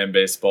to stay in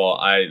baseball.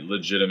 I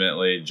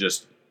legitimately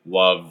just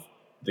love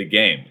the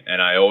game,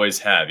 and I always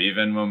have.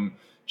 Even when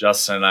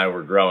Justin and I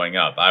were growing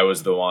up, I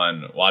was the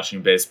one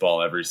watching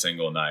baseball every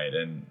single night.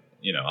 And,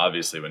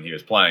 obviously when he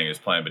was playing,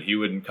 but he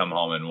wouldn't come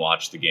home and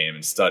watch the game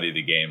and study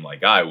the game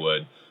like I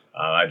would.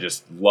 I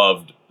just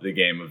loved the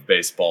game of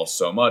baseball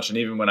so much. And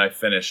even when I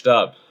finished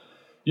up,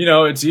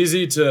 it's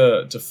easy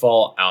to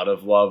fall out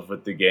of love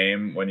with the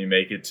game when you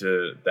make it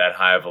to that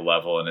high of a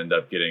level and end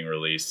up getting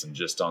released and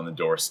just on the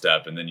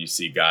doorstep. And then you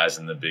see guys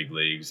in the big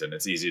leagues, and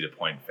it's easy to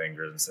point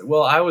fingers and say,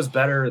 well, I was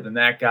better than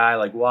that guy.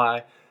 Like,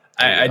 why?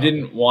 I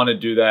didn't want to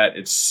do that.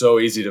 It's so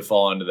easy to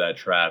fall into that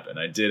trap, and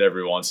I did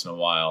every once in a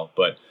while.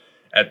 But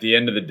at the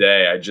end of the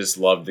day, I just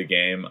loved the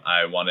game.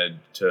 I wanted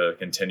to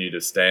continue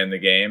to stay in the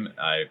game.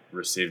 I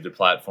received a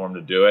platform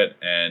to do it,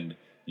 and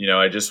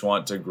I just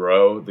want to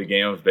grow the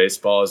game of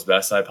baseball as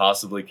best I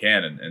possibly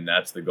can, and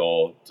that's the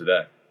goal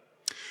today.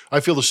 I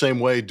feel the same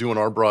way doing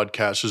our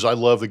broadcasts. As I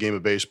love the game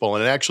of baseball,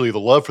 and actually the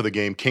love for the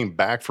game came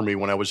back for me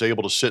when I was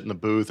able to sit in the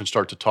booth and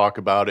start to talk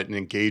about it and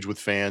engage with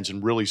fans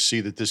and really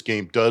see that this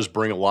game does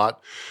bring a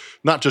lot,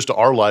 not just to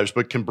our lives,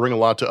 but can bring a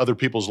lot to other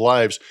people's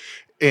lives.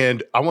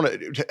 And I want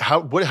to,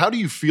 how do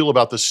you feel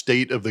about the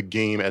state of the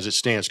game as it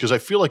stands? Because I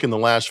feel like in the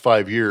last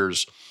 5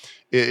 years,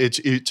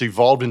 it's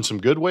evolved in some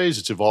good ways,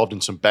 it's evolved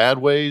in some bad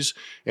ways,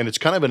 and it's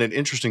kind of in an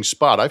interesting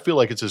spot. I feel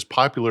like it's as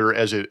popular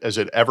as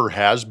it ever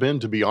has been,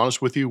 to be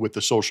honest with you, with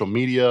the social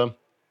media,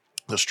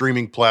 the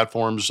streaming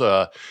platforms.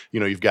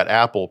 You've got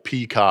Apple,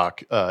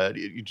 Peacock,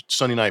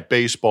 Sunday Night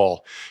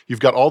Baseball. You've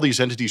got all these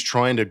entities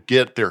trying to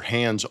get their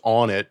hands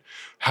on it.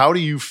 How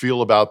do you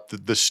feel about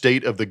the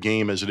state of the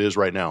game as it is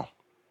right now?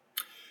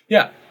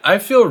 Yeah, I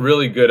feel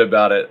really good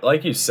about it.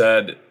 Like you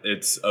said,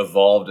 it's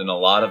evolved in a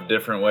lot of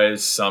different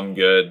ways, some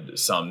good,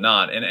 some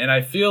not. And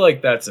I feel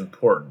like that's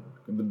important.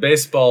 The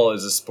baseball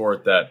is a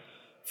sport that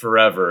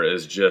forever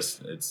is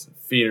just, its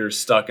feet are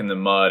stuck in the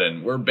mud,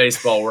 and we're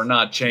baseball, we're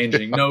not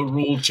changing. No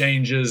rule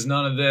changes,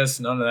 none of this,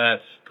 none of that.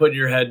 Put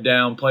your head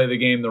down, play the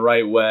game the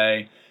right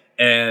way.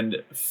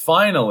 And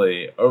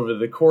finally, over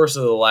the course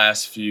of the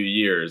last few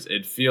years,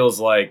 it feels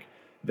like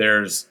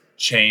there's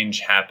change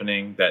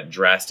happening that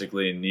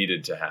drastically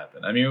needed to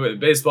happen. I mean,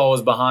 baseball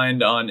was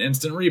behind on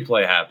instant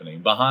replay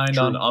happening, behind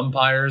True. on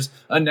umpires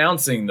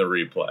announcing the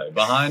replay,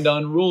 behind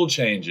on rule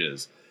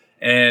changes.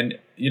 And,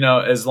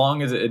 as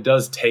long as it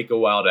does take a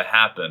while to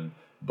happen,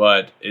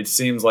 but it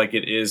seems like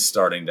it is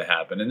starting to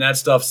happen. And that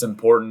stuff's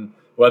important,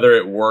 whether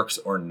it works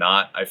or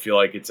not. I feel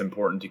like it's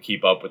important to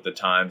keep up with the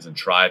times and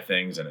try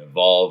things and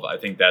evolve. I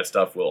think that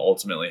stuff will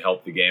ultimately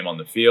help the game on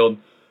the field.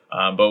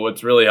 But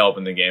what's really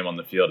helping the game on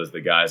the field is the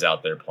guys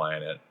out there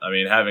playing it. I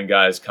mean, having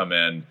guys come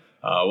in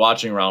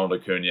watching Ronald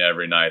Acuna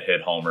every night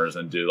hit homers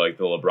and do like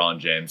the LeBron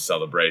James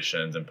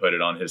celebrations and put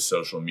it on his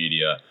social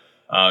media.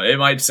 It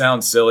might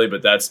sound silly,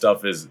 but that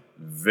stuff is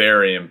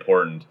very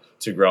important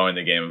to growing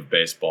the game of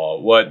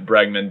baseball. What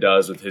Bregman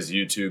does with his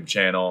YouTube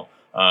channel,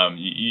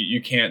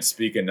 you can't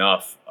speak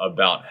enough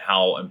about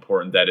how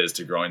important that is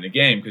to growing the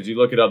game, because you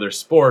look at other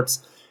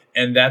sports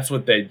and that's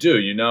what they do.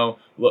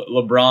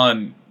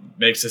 LeBron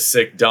makes a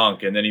sick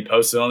dunk and then he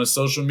posts it on his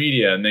social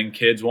media, and then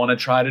kids want to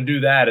try to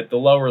do that at the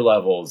lower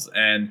levels.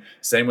 And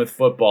same with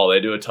football. They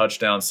do a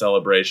touchdown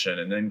celebration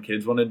and then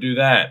kids want to do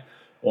that.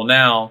 Well,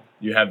 now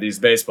you have these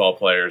baseball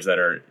players that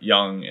are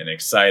young and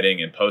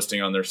exciting and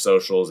posting on their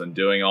socials and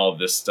doing all of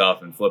this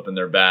stuff and flipping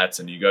their bats.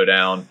 And you go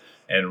down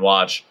and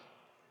watch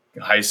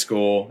high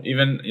school,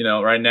 even,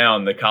 right now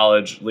in the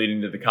college,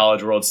 leading to the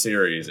College World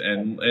Series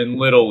and in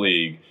Little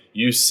League,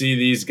 you see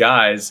these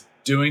guys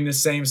doing the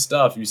same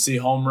stuff. You see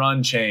home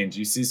run chains,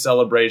 you see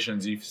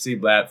celebrations, you see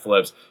bat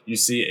flips, you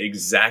see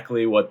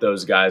exactly what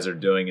those guys are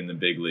doing in the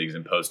big leagues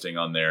and posting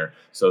on their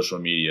social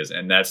medias.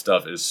 And that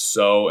stuff is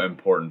so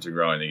important to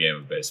growing the game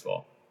of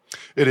baseball.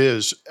 It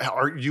is.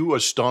 Are you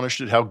astonished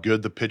at how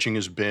good the pitching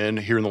has been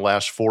here in the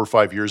last 4 or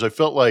 5 years? I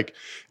felt like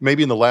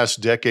maybe in the last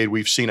decade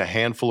we've seen a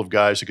handful of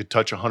guys that could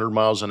touch 100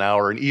 miles an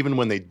hour, and even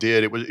when they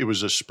did, it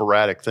was a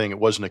sporadic thing. It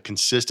wasn't a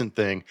consistent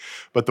thing.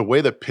 But the way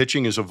that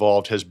pitching has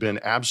evolved has been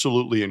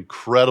absolutely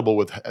incredible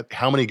with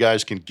how many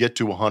guys can get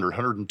to 100,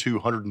 102,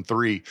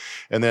 103,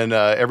 and then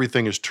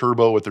everything is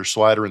turbo with their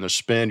slider and the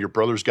spin. Your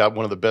brother's got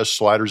one of the best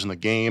sliders in the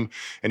game,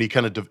 and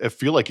I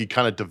feel like he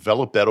kind of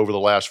developed that over the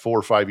last 4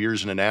 or 5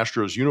 years in an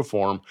Astros uniform.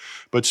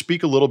 But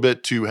speak a little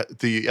bit to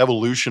the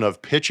evolution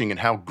of pitching and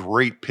how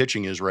great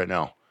pitching is right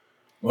now.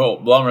 Well,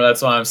 Blummer,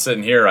 that's why I'm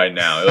sitting here right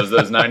now. It was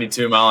those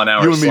 92 mile an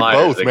hour You and me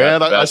both,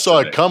 man. I saw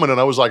it me. coming and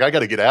I was like, I got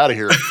to get out of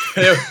here.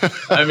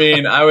 I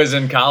mean, I was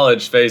in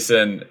college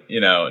facing,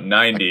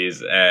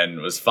 90s and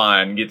was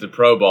fine. Get the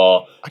pro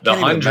ball. The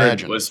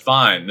 100 was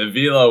fine. The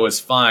velo was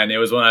fine. It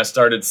was when I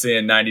started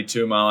seeing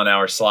 92 mile an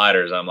hour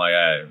sliders. I'm like,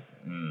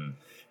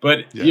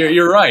 But yeah.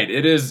 You're right.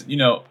 It is,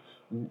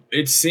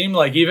 it seemed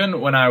like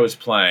even when I was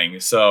playing,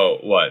 so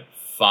what,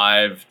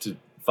 5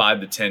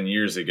 to 10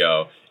 years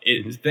ago,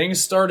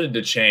 things started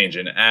to change.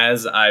 And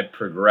as I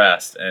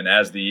progressed and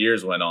as the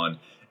years went on,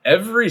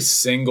 every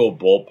single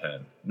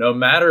bullpen, no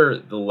matter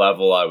the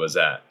level I was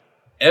at,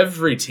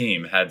 every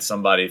team had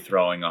somebody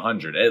throwing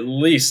 100, at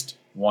least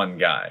one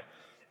guy.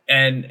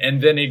 And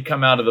then he'd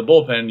come out of the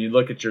bullpen, you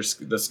look at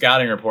the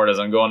scouting report as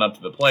I'm going up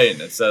to the plate,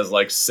 and it says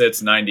like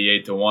sits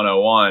 98 to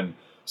 101.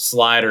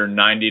 Slider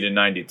 90 to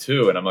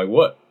 92, and I'm like,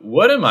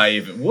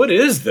 what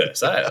is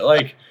this?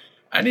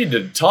 I need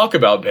to talk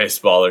about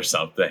baseball or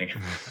something.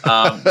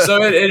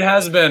 So it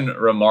has been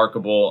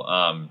remarkable.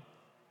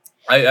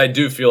 I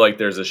do feel like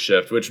there's a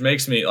shift, which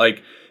makes me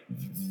like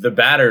the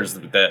batters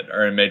that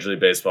are in Major League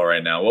Baseball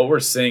right now, what we're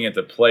seeing at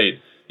the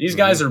plate, these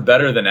guys are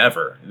better than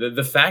ever.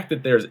 The fact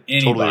that there's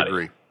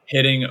anybody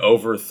hitting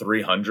over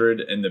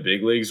 300 in the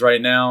big leagues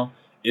right now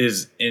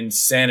is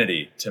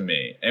insanity to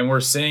me. And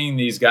we're seeing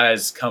these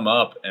guys come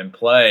up and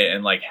play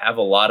and like have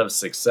a lot of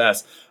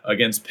success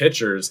against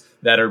pitchers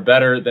that are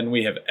better than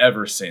we have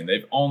ever seen.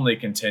 They've only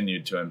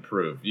continued to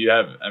improve.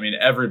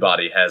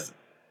 Everybody has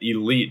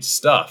elite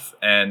stuff,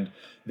 and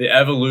the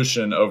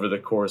evolution over the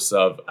course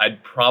of,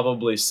 I'd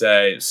probably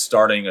say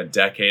starting a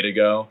decade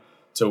ago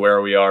to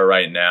where we are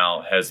right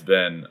now has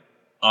been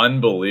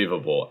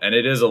unbelievable. And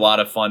it is a lot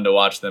of fun to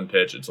watch them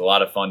pitch. It's a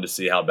lot of fun to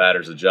see how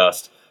batters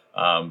adjust.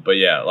 But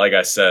yeah, like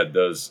I said,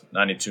 those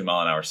 92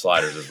 mile an hour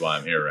sliders is why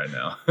I'm here right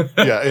now.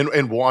 Yeah.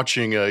 And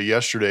watching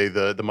yesterday,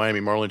 the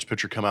Miami Marlins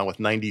pitcher come out with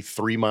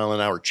 93 mile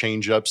an hour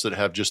changeups that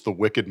have just the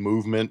wicked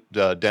movement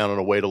down and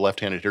away to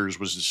left-handed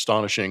hitters was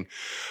astonishing.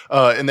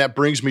 And that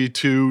brings me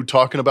to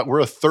talking about,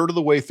 we're a third of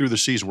the way through the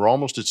season. We're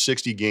almost at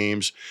 60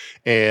 games,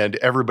 and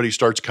everybody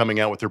starts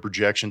coming out with their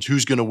projections.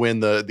 Who's going to win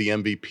the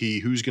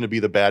MVP? Who's going to be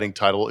the batting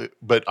title?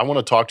 But I want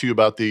to talk to you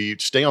about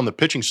stay on the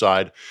pitching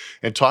side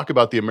and talk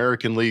about the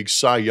American League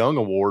Cy Young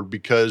Award,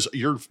 because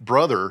your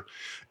brother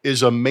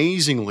is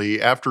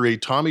amazingly, after a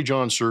Tommy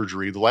John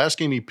surgery, the last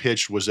game he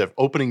pitched was at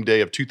opening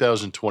day of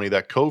 2020,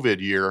 that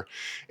COVID year.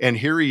 And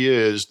here he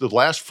is, the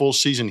last full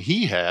season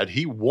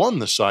he won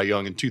the Cy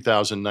Young in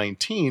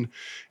 2019.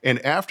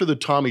 And after the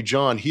Tommy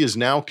John, he is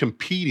now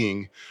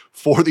competing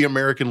for the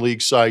American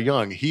League Cy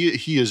Young.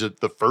 He is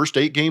the first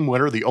 8-game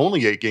winner, the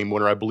only 8-game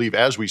winner, I believe,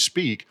 as we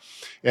speak.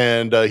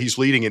 And he's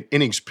leading in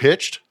innings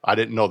pitched. I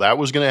didn't know that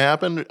was going to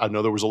happen. I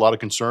know there was a lot of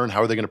concern.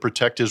 How are they going to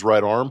protect his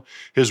right arm?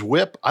 His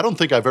whip, I don't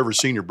think I've ever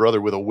seen your brother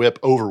with a whip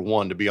over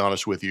 1, to be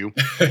honest with you.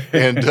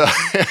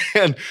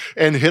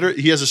 And hitter,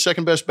 he has a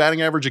second best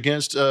batting average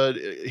against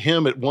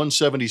him at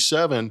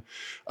 177.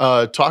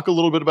 Talk a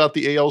little bit about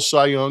the AL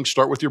Cy Young.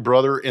 Start with your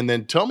brother, and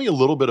then tell me a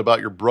little bit about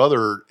your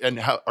brother and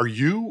how are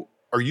you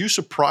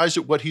surprised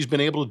at what he's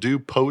been able to do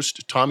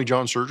post Tommy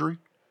John surgery?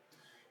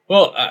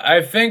 Well,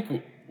 I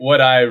think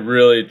what I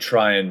really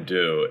try and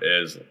do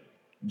is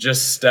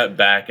just step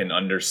back and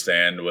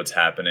understand what's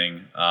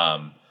happening.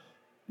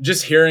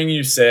 Just hearing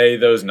you say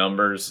those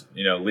numbers,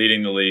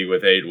 leading the league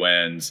with 8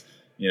 wins,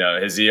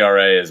 his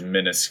ERA is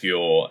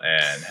minuscule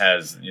and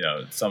has,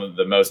 some of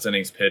the most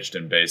innings pitched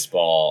in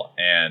baseball.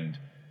 And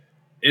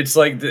it's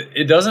like,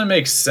 it doesn't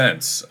make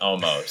sense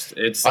almost.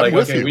 It's like,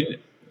 okay,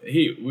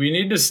 we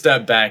need to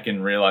step back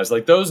and realize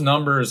like those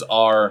numbers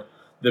are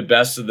the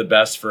best of the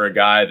best for a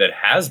guy that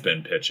has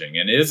been pitching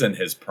and is in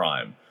his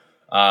prime.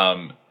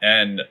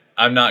 And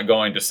I'm not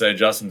going to say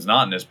Justin's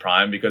not in his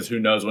prime because who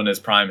knows when his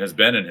prime has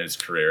been in his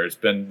career. It's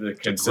been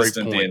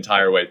consistent the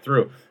entire way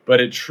through.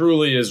 But it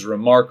truly is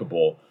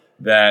remarkable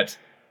that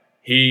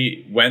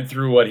he went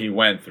through what he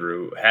went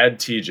through, had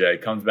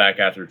TJ, comes back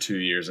after 2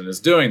 years and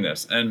is doing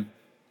this. And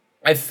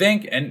I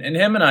think, and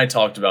him and I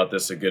talked about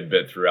this a good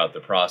bit throughout the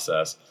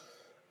process,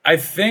 I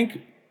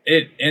think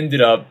it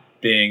ended up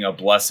being a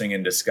blessing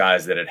in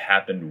disguise that it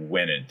happened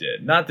when it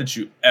did. Not that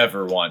you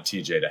ever want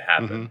TJ to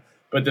happen,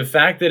 but the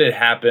fact that it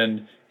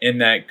happened in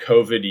that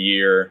COVID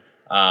year,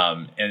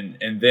 and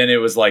then it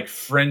was like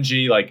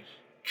fringy, like,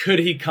 could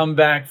he come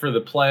back for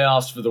the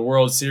playoffs, for the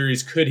World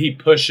Series? Could he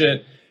push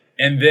it?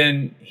 And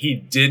then he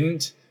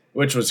didn't,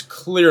 which was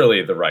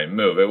clearly the right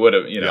move. It would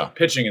have,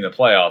 pitching in the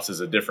playoffs is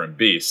a different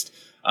beast.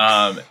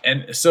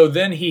 And so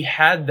then he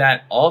had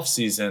that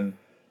offseason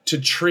to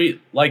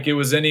treat like it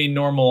was any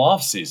normal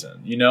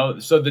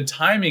offseason, So the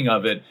timing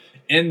of it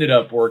ended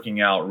up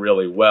working out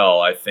really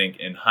well, I think,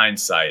 in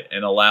hindsight,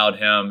 and allowed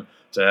him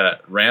to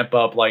ramp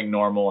up like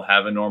normal,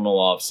 have a normal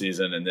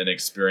offseason, and then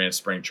experience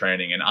spring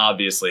training, and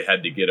obviously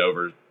had to get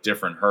over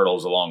different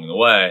hurdles along the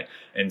way,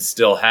 and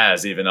still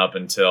has, even up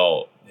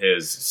until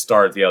his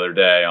start the other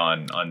day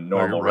on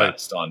normal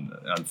rest on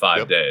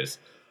 5 days.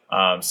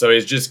 So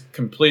he's just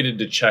completed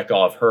to check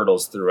off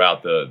hurdles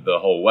throughout the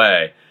whole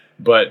way.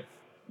 But,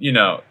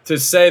 to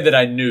say that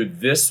I knew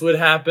this would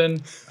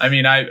happen, I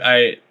mean,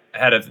 I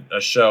had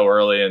a show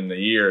early in the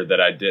year that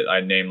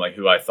I named like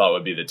who I thought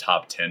would be the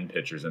top 10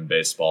 pitchers in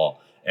baseball.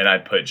 And I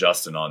put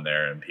Justin on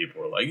there and people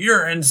were like,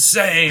 "You're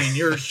insane.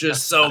 You're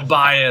just so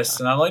biased."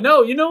 And I'm like,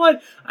 no, you know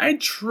what? I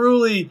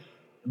truly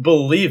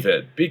believe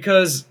it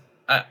because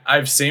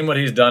I've seen what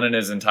he's done in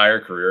his entire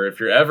career. If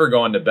you're ever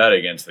going to bet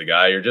against the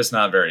guy, you're just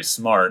not very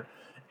smart.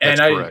 And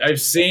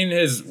I've seen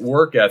his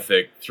work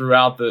ethic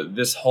throughout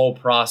this whole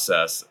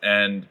process.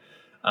 And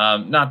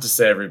not to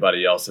say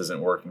everybody else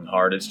isn't working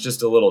hard. It's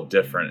just a little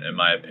different, in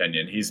my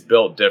opinion. He's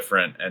built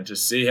different. And to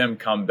see him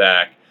come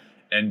back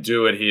and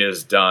do what he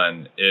has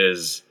done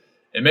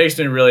it makes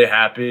me really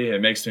happy.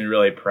 It makes me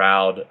really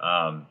proud.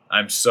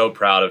 I'm so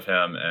proud of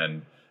him.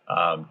 And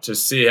to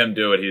see him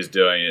do what he's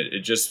doing,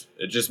 it just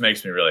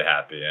makes me really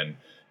happy. And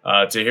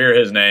to hear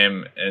his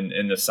name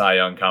in the Cy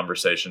Young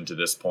conversation to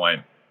this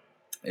point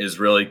is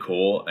really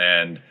cool.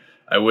 And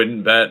I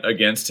wouldn't bet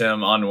against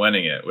him on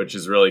winning it, which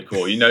is really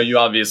cool. You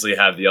obviously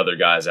have the other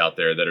guys out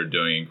there that are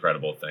doing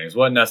incredible things.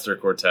 What Nestor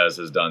Cortez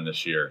has done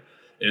this year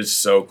is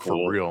so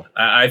cool. For real.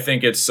 I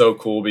think it's so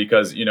cool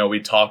because, we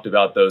talked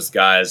about those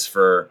guys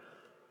for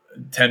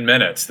 10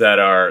 minutes that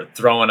are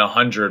throwing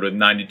 100 with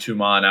 92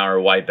 mile an hour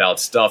wipeout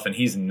stuff. And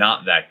he's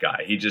not that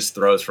guy. He just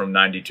throws from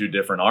 92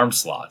 different arm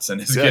slots and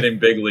is getting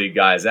big league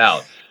guys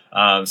out.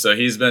 So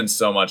he's been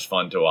so much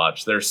fun to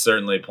watch. There's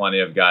certainly plenty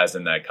of guys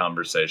in that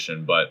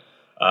conversation, but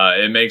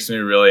it makes me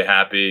really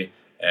happy.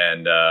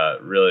 And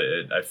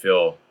I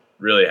feel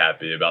really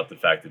happy about the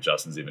fact that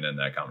Justin's even in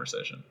that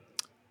conversation.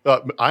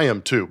 I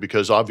am too,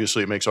 because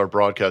obviously it makes our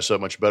broadcast so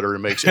much better. It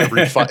makes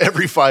every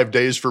 5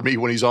 days for me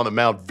when he's on the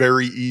mound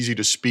very easy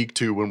to speak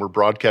to when we're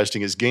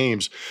broadcasting his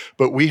games.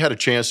 But we had a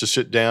chance to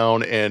sit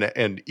down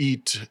and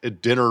eat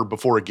dinner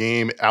before a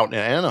game out in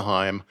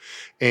Anaheim,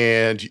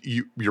 and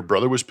your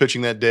brother was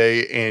pitching that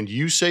day, and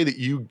you say that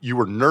you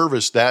were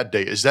nervous that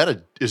day. Is that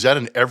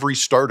an every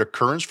start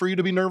occurrence for you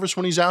to be nervous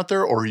when he's out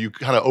there, or are you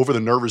kind of over the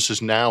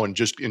nervousness now and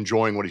just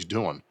enjoying what he's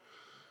doing?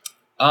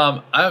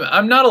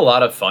 I'm not a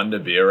lot of fun to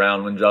be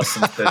around when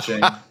Justin's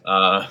pitching.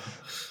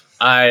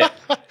 I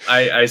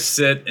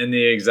sit in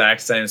the exact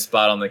same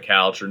spot on the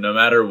couch, or no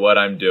matter what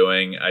I'm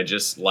doing, I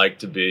just like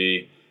to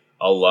be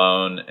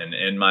alone and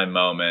in my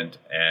moment.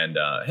 And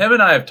him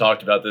and I have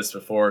talked about this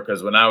before,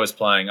 because when I was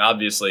playing,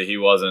 obviously he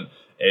wasn't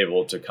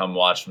able to come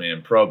watch me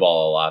in pro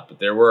ball a lot, but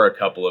there were a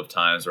couple of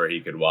times where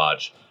he could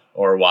watch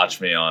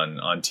me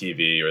on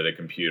TV or the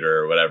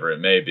computer or whatever it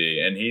may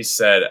be. And he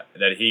said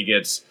that he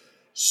gets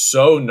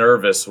so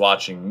nervous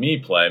watching me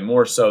play,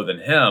 more so than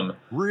him.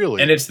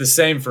 Really? And it's the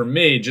same for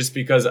me, just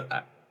because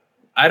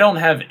I don't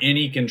have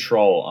any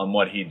control on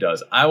what he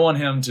does. I want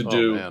him to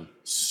do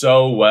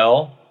so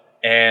well,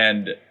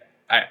 and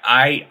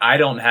I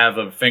don't have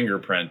a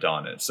fingerprint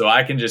on it. So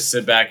I can just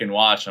sit back and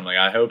watch. I'm like,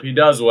 I hope he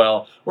does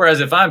well. Whereas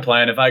if I'm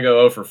playing, if I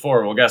go 0 for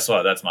 4, well, guess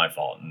what? That's my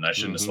fault, and I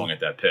shouldn't have swung at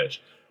that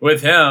pitch.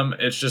 With him,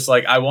 it's just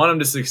like I want him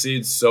to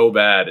succeed so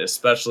bad,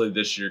 especially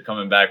this year,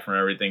 coming back from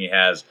everything he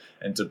has,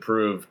 and to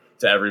prove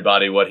to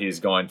everybody what he's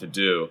going to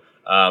do.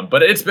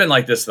 But it's been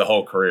like this the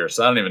whole career,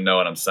 so I don't even know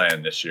what I'm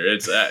saying this year.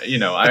 It's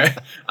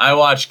I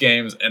watch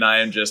games and I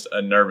am just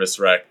a nervous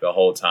wreck the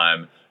whole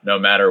time, no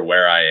matter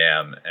where I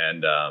am.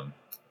 And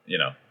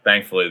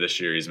thankfully this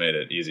year he's made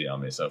it easy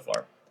on me so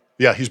far.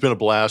 Yeah, he's been a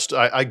blast.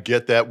 I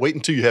get that. Wait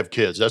until you have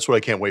kids. That's what I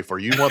can't wait for.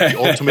 You want the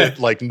ultimate,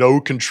 like, no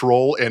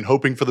control and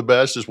hoping for the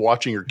best is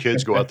watching your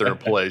kids go out there and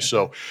play.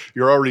 So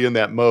you're already in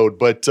that mode.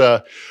 But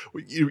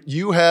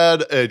you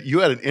had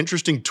an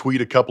interesting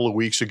tweet a couple of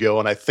weeks ago,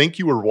 and I think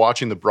you were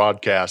watching the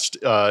broadcast.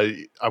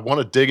 I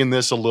want to dig in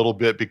this a little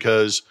bit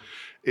because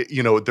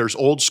there's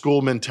old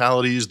school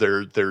mentalities,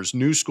 there's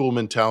new school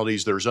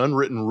mentalities, there's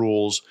unwritten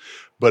rules.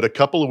 But a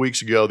couple of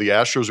weeks ago, the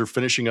Astros are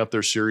finishing up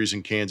their series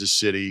in Kansas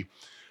City.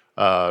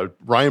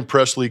 Ryan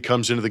Pressly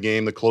comes into the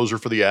game, the closer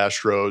for the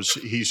Astros.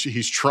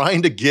 He's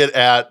trying to get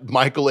at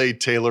Michael A.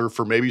 Taylor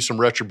for maybe some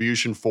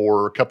retribution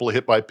for a couple of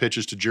hit by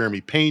pitches to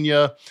Jeremy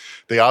Pena.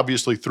 They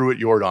obviously threw at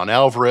Yordan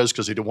Alvarez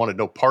because they wanted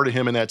no part of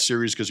him in that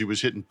series because he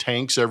was hitting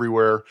tanks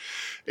everywhere.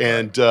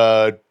 And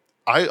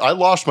I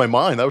lost my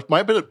mind. That was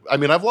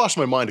I've lost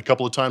my mind a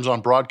couple of times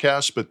on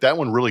broadcasts, but that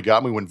one really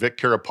got me when Vic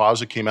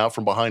Carapazza came out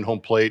from behind home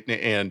plate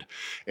and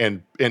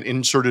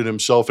inserted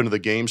himself into the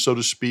game, so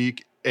to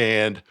speak.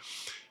 And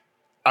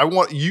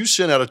you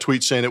sent out a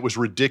tweet saying it was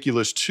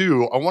ridiculous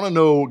too. I want to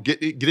know,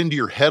 get into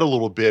your head a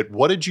little bit.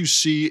 What did you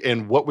see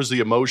and what was the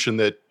emotion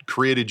that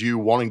created you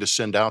wanting to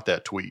send out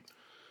that tweet?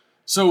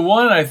 So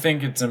one, I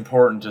think it's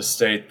important to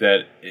state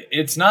that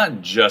it's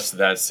not just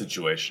that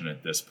situation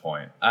at this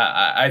point.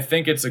 I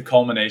think it's a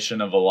culmination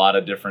of a lot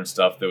of different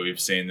stuff that we've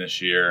seen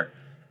this year.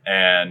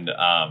 And,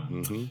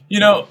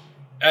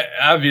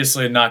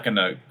 obviously not going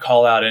to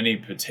call out any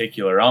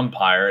particular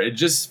umpire. It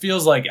just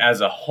feels like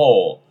as a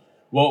whole,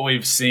 what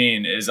we've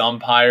seen is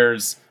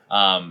umpires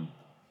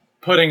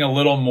putting a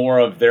little more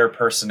of their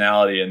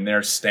personality and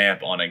their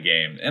stamp on a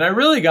game. And I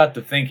really got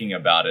to thinking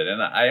about it.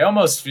 And I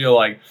almost feel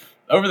like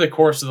over the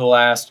course of the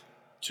last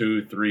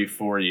 2, 3,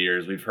 4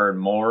 years, we've heard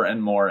more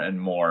and more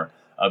and more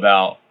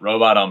about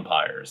robot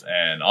umpires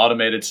and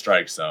automated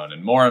strike zone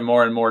and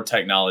more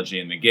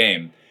technology in the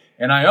game.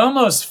 And I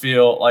almost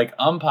feel like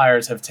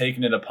umpires have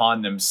taken it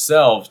upon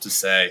themselves to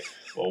say,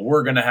 well,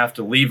 we're going to have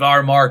to leave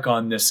our mark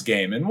on this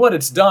game. And what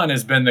it's done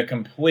has been the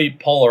complete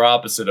polar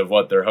opposite of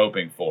what they're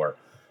hoping for.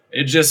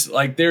 It just,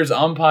 like, there's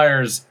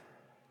umpires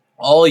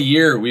all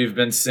year we've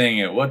been seeing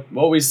it.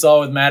 What we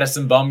saw with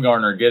Madison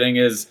Bumgarner getting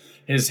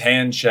his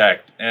hand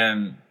checked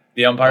and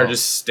the umpire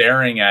just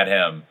staring at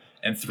him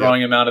and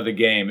throwing him out of the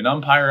game. An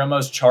umpire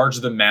almost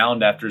charged the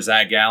mound after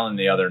Zach Gallen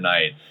the other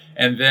night.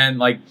 And then,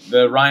 like,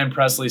 the Ryan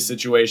Pressly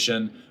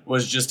situation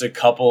was just a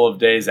couple of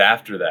days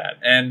after that.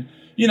 And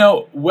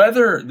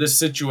whether the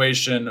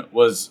situation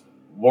was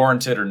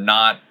warranted or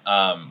not,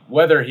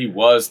 whether he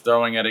was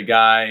throwing at a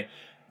guy,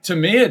 to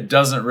me, it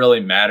doesn't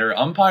really matter.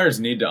 Umpires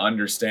need to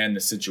understand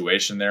the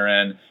situation they're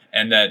in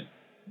and that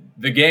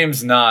the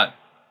game's not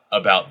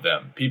about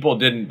them. People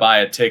didn't buy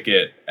a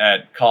ticket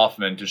at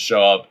Kauffman to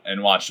show up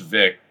and watch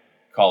Vic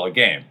call a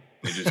game.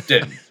 They just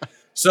didn't.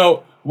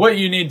 So what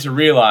you need to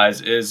realize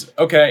is,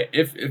 okay,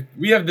 if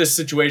we have this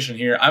situation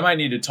here, I might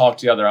need to talk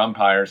to the other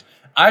umpires.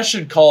 I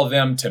should call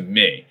them to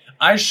me.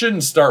 I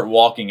shouldn't start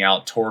walking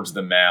out towards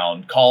the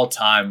mound, call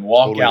time,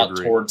 walk out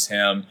towards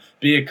him,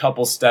 be a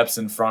couple steps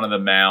in front of the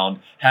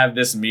mound, have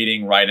this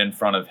meeting right in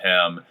front of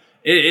him.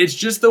 It's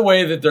just the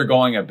way that they're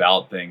going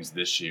about things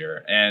this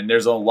year. And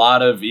there's a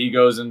lot of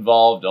egos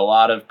involved, a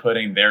lot of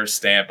putting their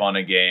stamp on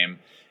a game.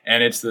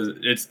 And it's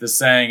the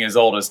saying as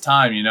old as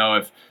time,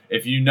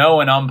 if you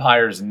know an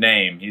umpire's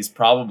name, he's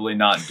probably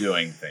not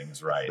doing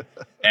things right.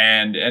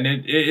 And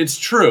it's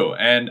true.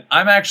 And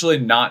I'm actually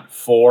not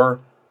for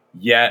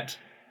yet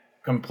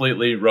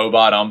completely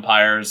robot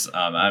umpires.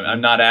 I'm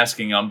not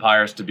asking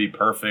umpires to be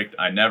perfect.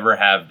 I never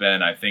have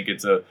been. I think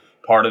it's a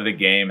part of the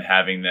game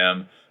having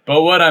them.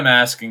 But what I'm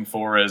asking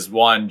for is,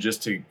 one,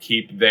 just to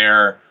keep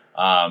their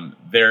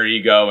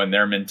ego and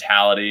their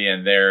mentality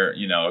and their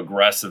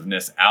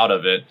aggressiveness out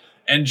of it,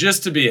 and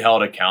just to be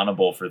held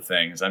accountable for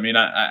things. I mean,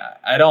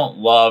 I don't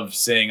love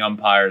seeing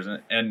umpires,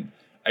 and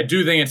I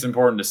do think it's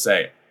important to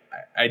say,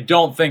 I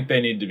don't think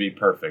they need to be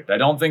perfect. I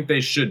don't think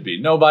they should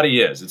be.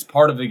 Nobody is. It's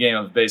part of the game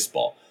of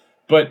baseball.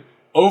 But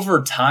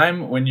over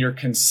time, when you're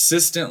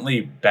consistently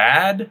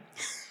bad,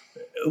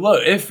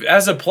 look, if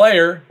as a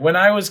player, when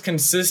I was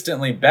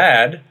consistently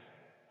bad,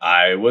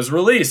 I was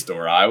released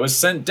or I was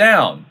sent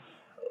down.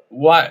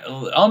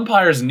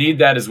 Umpires need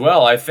that as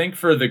well. I think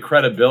for the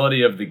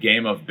credibility of the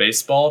game of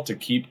baseball, to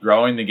keep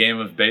growing the game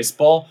of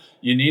baseball,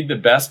 you need the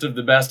best of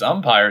the best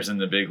umpires in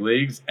the big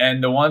leagues,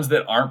 and the ones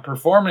that aren't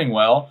performing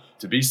well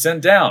to be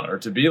sent down or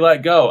to be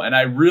let go. And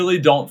I really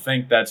don't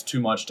think that's too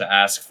much to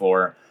ask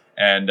for.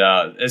 And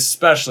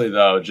especially,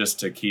 though, just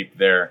to keep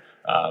their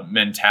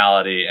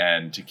mentality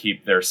and to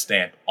keep their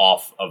stamp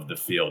off of the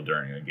field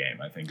during a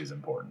game, I think is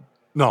important.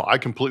 No, I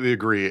completely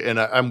agree, and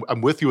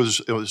I'm with you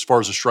as far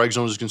as the strike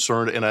zone is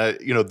concerned. And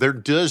there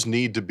does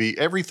need to be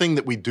everything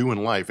that we do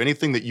in life,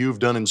 anything that you've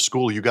done in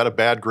school, you got a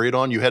bad grade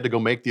on, you had to go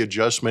make the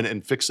adjustment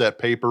and fix that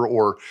paper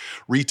or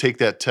retake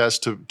that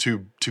test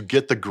to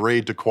get the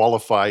grade to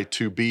qualify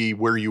to be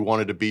where you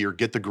wanted to be or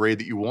get the grade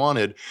that you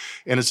wanted.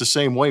 And it's the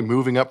same way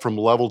moving up from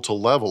level to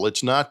level.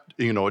 It's not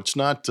I'm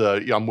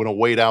going to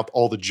wait out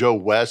all the Joe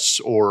Wests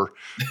or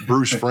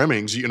Bruce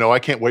Fremmings. I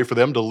can't wait for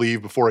them to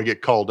leave before I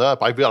get called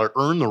up. I've got to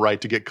earn the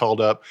right to get called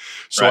up.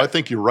 So right. I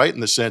think you're right in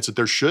the sense that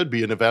there should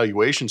be an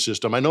evaluation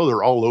system. I know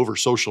they're all over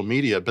social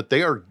media, but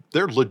they're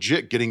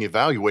legit getting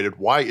evaluated.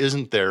 Why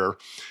isn't there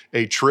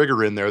a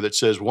trigger in there that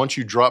says once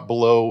you drop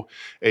below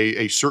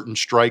a certain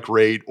strike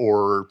rate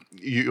or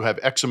you have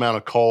X amount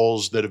of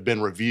calls that have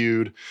been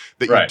reviewed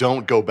that right. you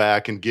don't go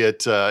back and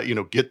get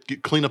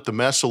clean up the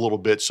mess a little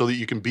bit so that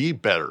you can be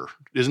better?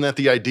 Isn't that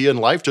the idea in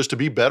life, just to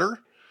be better?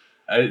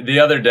 The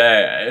other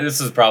day, this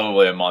is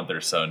probably a month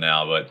or so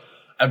now, but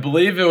I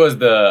believe it was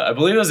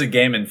a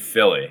game in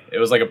Philly. It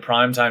was like a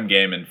primetime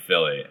game in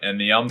Philly,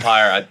 and the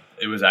umpire,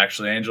 it was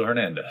actually Angel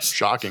Hernandez.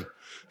 Shocking.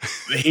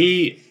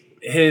 He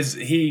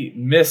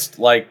missed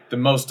like the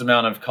most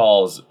amount of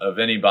calls of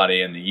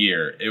anybody in the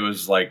year. It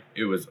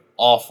was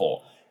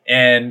awful.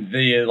 And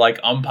the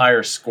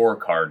umpire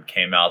scorecard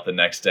came out the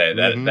next day.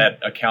 That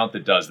account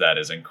that does that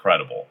is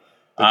incredible.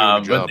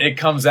 But it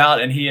comes out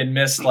and he had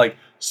missed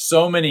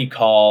so many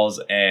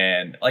calls,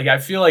 and I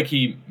feel like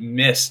he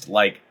missed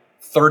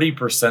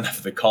 30%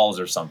 of the calls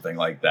or something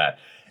like that.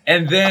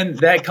 And then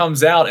that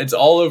comes out, it's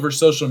all over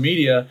social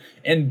media,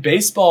 and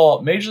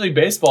Major League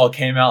Baseball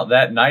came out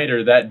that night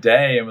or that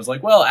day and was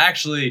like, well,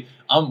 actually,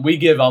 we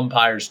give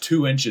umpires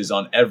 2 inches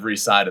on every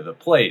side of the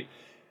plate.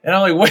 And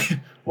I'm like,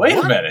 wait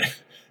a minute.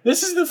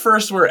 This is the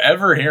first we're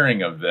ever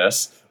hearing of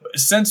this.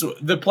 Since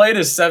the plate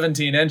is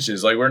 17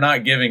 inches, are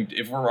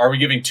we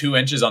giving 2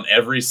 inches on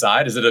every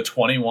side? Is it a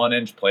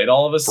 21-inch plate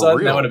all of a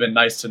sudden? That would have been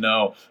nice to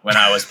know when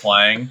I was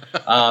playing.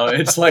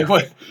 It's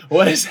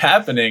what is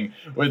happening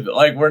with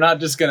we're not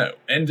just gonna,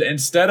 and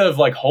instead of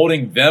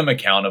holding them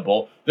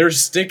accountable, they're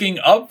sticking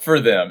up for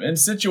them in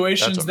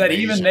situations that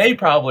even they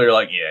probably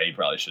are yeah, you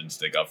probably shouldn't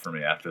stick up for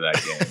me after that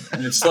game.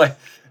 And it's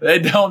they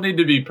don't need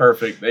to be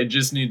perfect. They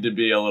just need to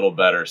be a little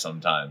better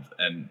sometimes.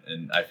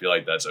 And I feel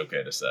like that's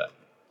okay to say.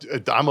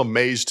 I'm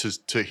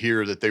amazed to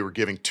hear that they were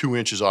giving 2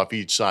 inches off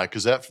each side,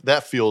 because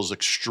that feels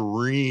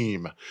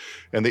extreme.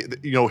 And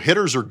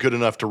hitters are good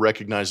enough to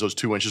recognize those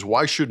 2 inches.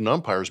 Why shouldn't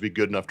umpires be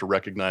good enough to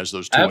recognize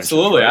those 2 inches?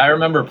 Absolutely. Right? I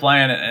remember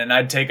playing and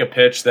I'd take a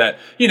pitch that,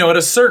 at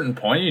a certain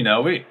point,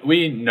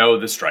 we know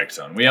the strike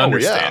zone. We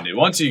understand it.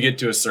 Once you get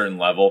to a certain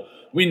level,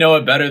 we know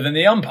it better than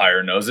the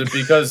umpire knows it,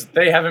 because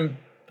they haven't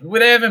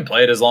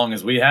played as long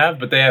as we have,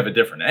 but they have a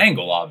different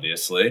angle,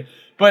 obviously.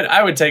 But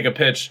I would take a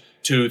pitch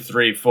 2,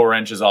 3, 4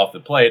 inches off the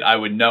plate. I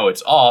would know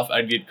it's off.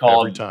 I'd get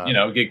called,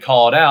 get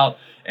called out,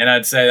 and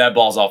I'd say that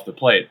ball's off the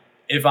plate.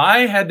 If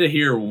I had to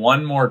hear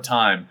one more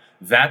time,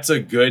 that's a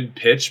good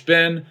pitch,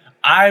 Ben,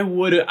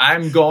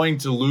 I'm going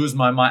to lose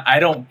my mind. I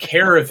don't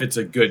care if it's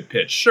a good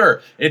pitch.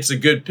 Sure, it's a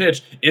good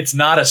pitch. It's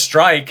not a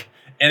strike,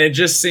 and it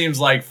just seems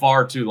like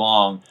far too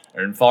long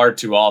and far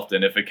too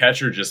often. If a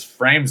catcher just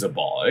frames a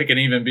ball, it can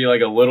even be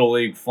like a little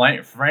league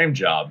frame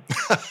job.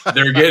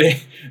 They're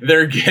getting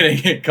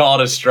it called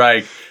a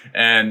strike,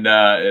 and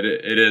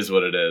it is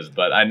what it is.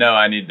 But I know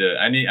I need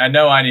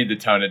to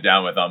tone it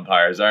down with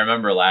umpires. I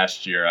remember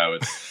last year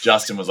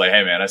Justin was like,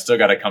 "Hey man, I still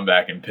got to come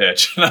back and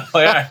pitch." And I'm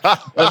like,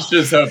 let's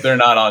just hope they're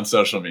not on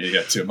social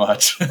media too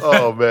much.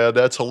 Oh man,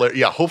 that's hilarious.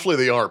 Yeah, hopefully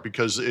they aren't,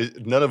 because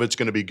none of it's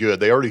going to be good.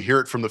 They already hear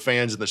it from the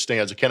fans in the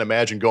stands. I can't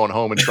imagine going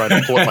home and trying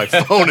to pull up my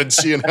phone and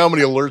seeing how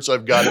many alerts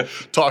I've got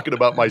talking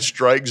about my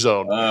strike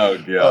zone. Oh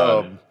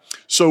god.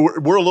 So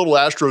we're a little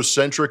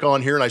Astros-centric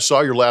on here, and I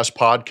saw your last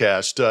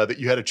podcast that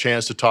you had a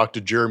chance to talk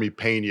to Jeremy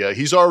Pena.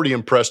 He's already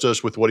impressed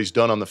us with what he's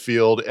done on the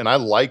field, and I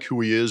like who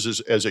he is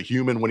as a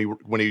human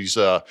when he's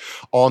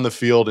on the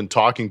field and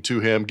talking to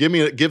him.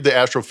 Give the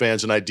Astro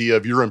fans an idea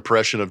of your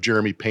impression of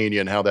Jeremy Pena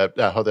and how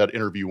that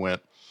interview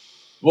went.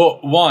 Well,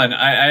 one,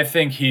 I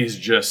think he's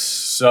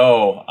just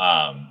so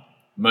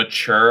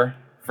mature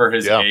for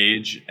his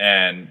age,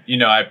 and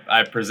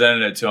I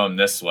presented it to him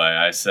this way.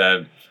 I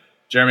said,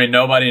 Jeremy,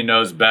 nobody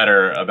knows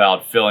better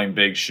about filling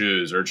big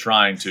shoes or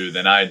trying to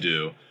than I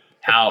do.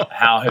 How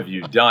have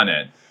you done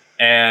it?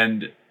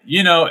 And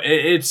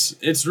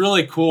it's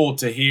really cool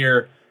to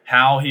hear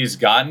how he's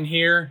gotten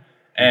here.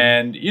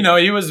 And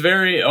he was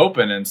very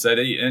open and said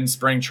in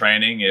spring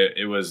training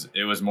it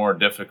was more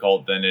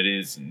difficult than it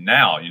is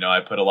now. I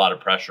put a lot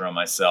of pressure on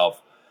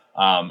myself.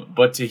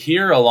 But to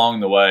hear along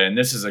the way, and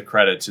this is a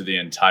credit to the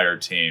entire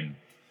team,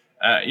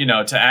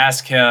 to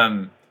ask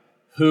him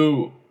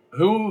who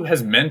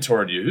has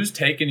mentored you, who's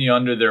taken you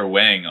under their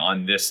wing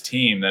on this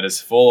team that is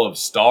full of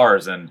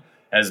stars and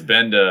has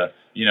been to,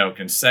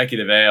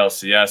 consecutive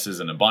ALCSs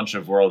and a bunch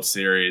of World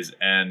Series.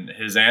 And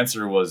his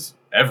answer was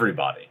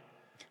everybody.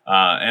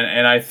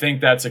 And I think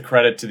that's a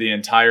credit to the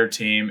entire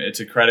team. It's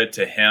a credit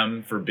to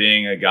him for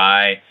being a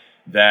guy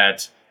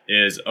that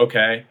is,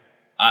 okay,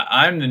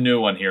 I'm the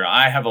new one here.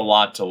 I have a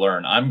lot to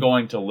learn. I'm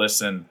going to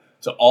listen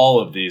to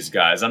all of these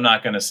guys. I'm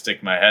not going to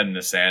stick my head in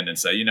the sand and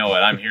say, you know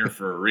what, I'm here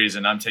for a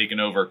reason. I'm taking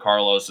over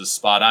Carlos's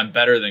spot. I'm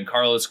better than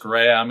Carlos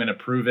Correa. I'm going to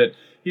prove it.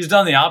 He's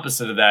done the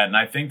opposite of that, and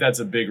I think that's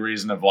a big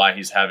reason of why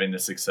he's having the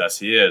success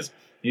he is.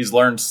 He's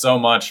learned so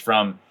much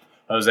from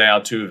Jose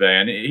Altuve,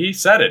 and he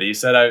said it. He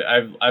said,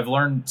 I've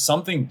learned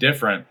something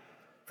different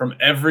from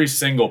every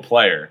single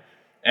player.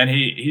 And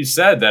he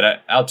said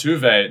that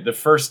Altuve, the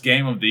first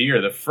game of the year,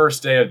 the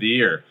first day of the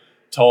year,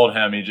 told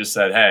him, he just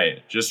said,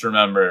 hey, just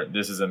remember,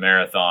 this is a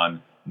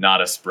marathon,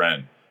 not a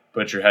sprint.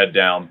 Put your head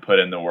down, put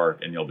in the work,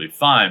 and you'll be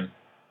fine.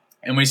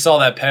 And we saw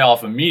that pay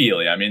off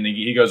immediately. I mean,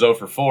 he goes 0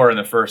 for 4 in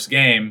the first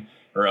game,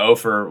 or 0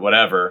 for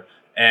whatever.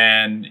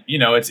 And,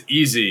 it's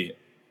easy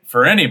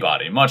for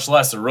anybody, much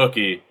less a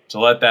rookie, to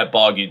let that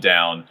bog you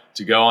down,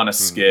 to go on a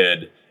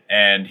skid.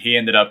 And he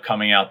ended up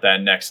coming out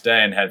that next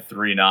day and had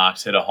 3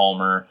 knocks, hit a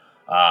homer,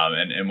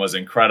 and was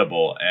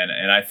incredible.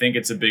 And I think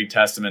it's a big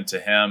testament to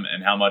him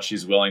and how much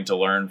he's willing to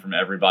learn from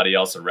everybody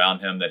else around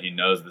him, that he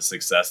knows the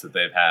success that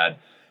they've had.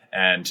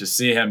 And to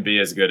see him be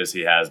as good as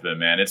he has been,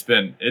 man, it's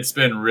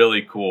been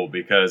really cool,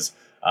 because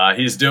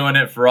he's doing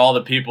it for all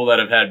the people that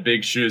have had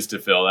big shoes to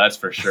fill. That's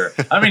for sure.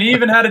 I mean, he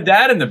even had a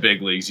dad in the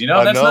big leagues.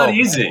 That's not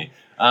easy.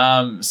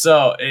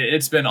 So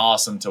it's been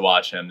awesome to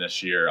watch him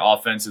this year,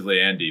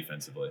 offensively and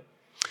defensively.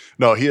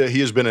 No, he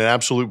has been an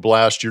absolute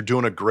blast. You're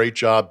doing a great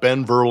job.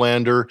 Ben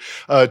Verlander,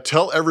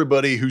 tell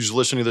everybody who's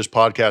listening to this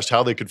podcast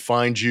how they could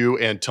find you,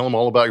 and tell them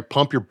all about your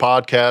Pump Your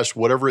Podcast,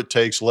 whatever it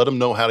takes. Let them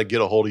know how to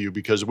get a hold of you,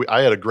 because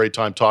I had a great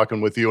time talking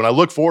with you. And I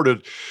look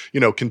forward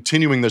to,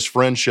 continuing this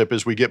friendship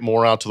as we get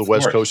more out to the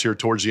West Coast here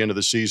towards the end of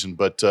the season.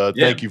 But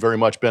thank you very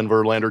much, Ben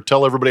Verlander.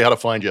 Tell everybody how to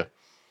find you.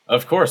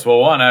 Of course.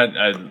 Well, one,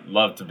 I'd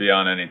love to be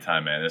on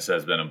anytime, man. This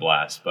has been a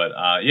blast. But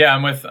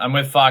I'm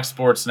with Fox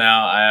Sports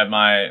now. I have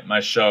my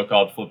show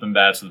called Flippin'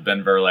 Bats with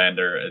Ben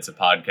Verlander. It's a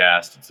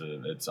podcast.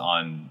 It's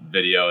on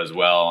video as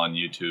well on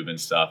YouTube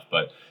and stuff.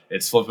 But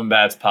it's Flippin'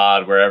 Bats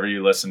Pod wherever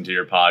you listen to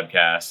your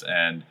podcasts,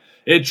 and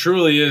it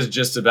truly is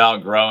just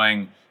about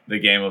growing the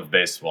game of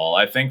baseball.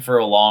 I think for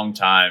a long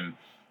time,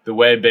 the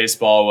way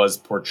baseball was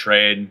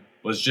portrayed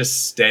was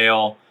just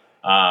stale.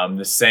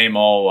 The same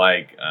old,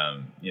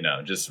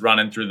 just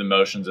running through the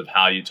motions of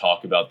how you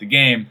talk about the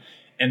game.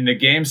 And the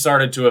game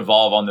started to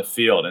evolve on the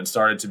field and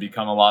started to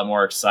become a lot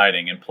more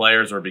exciting, and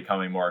players were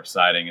becoming more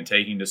exciting and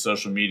taking to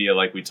social media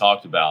like we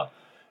talked about.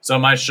 So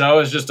my show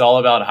is just all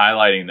about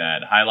highlighting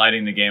that,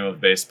 highlighting the game of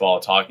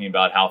baseball, talking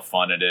about how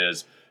fun it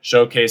is,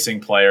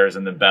 showcasing players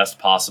in the best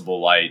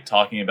possible light,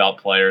 talking about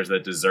players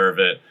that deserve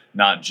it,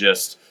 not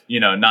just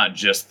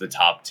the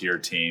top tier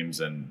teams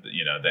and,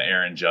 the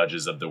Aaron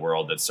Judges of the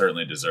world that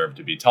certainly deserve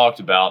to be talked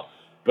about,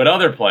 but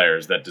other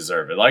players that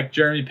deserve it, like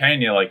Jeremy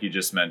Pena, like you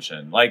just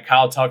mentioned, like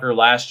Kyle Tucker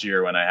last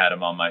year when I had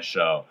him on my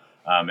show,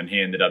 and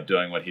he ended up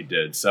doing what he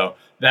did. So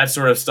that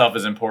sort of stuff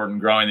is important.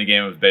 Growing the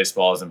game of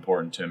baseball is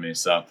important to me.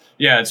 So,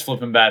 it's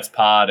Flippin' Bats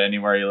Pod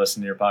anywhere you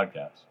listen to your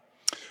podcast.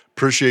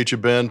 Appreciate you,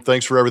 Ben.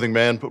 Thanks for everything,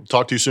 man.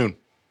 Talk to you soon.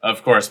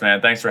 Of course, man.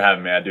 Thanks for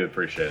having me. I do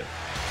appreciate it.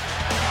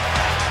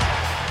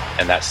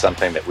 And that's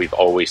something that we've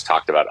always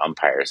talked about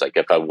umpires. Like,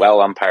 if a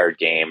well-umpired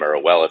game or a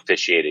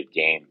well-officiated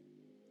game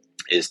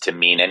is to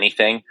mean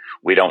anything,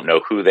 we don't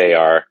know who they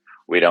are.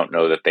 We don't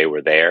know that they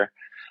were there.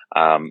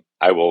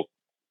 I will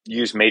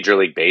use Major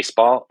League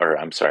Baseball.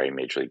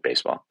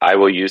 I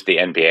will use the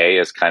NBA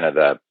as kind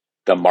of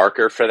the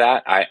marker for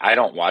that. I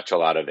don't watch a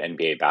lot of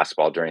NBA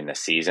basketball during the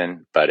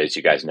season, but as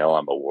you guys know,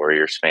 I'm a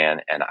Warriors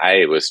fan, and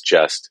I was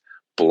just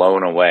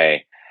blown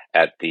away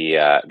at the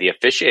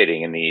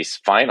officiating in these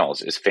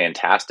finals is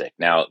fantastic.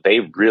 Now, they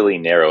really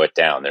narrow it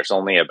down. There's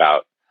only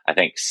about, I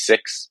think,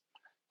 6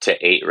 to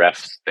 8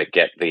 refs that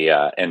get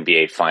the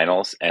NBA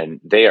finals,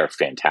 and they are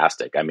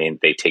fantastic. I mean,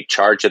 they take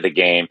charge of the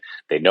game.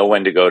 They know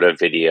when to go to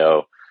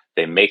video.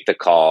 They make the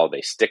call.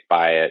 They stick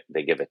by it.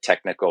 They give a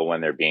technical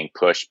when they're being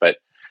pushed. But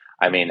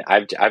I mean,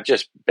 I've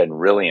just been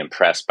really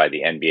impressed by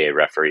the NBA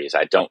referees.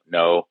 I don't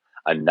know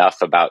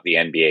enough about the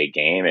NBA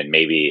game, and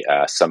maybe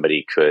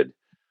somebody could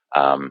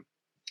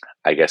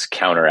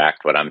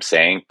counteract what I'm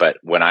saying. But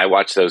when I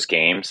watch those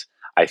games,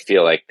 I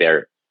feel like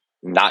they're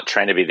not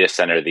trying to be the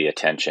center of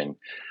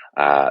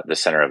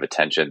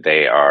attention.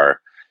 They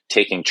are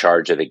taking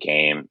charge of the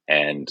game.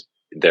 And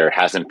there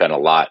hasn't been a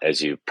lot,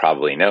 as you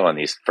probably know, in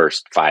these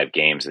first 5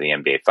 games of the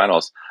NBA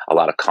Finals, a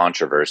lot of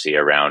controversy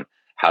around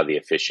how the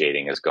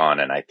officiating has gone.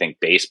 And I think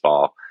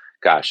baseball,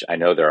 gosh, I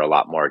know there are a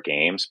lot more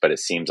games, but it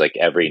seems like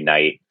every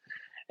night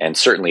and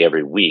certainly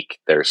every week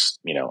there's,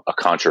 a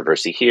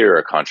controversy here,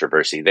 a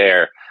controversy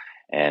there.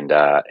 And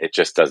it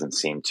just doesn't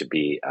seem to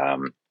be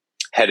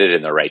headed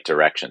in the right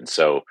direction.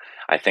 So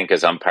I think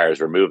as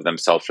umpires remove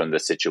themselves from the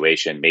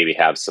situation, maybe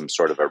have some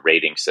sort of a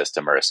rating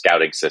system or a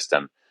scouting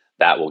system,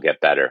 that will get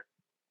better.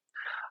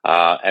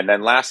 And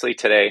then lastly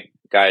today,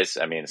 guys,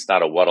 I mean, it's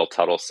not a what'll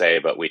Tuttle say,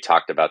 but we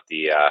talked about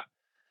the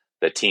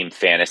team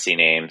fantasy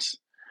names.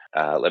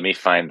 Let me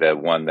find the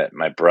one that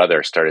my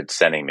brother started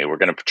sending me. We're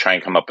going to try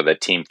and come up with a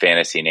team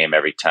fantasy name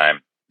every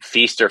time.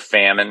 Feast or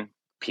Famine,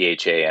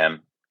 Phamine.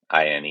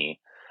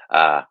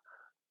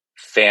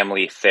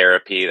 Family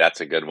therapy,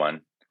 that's a good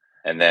one.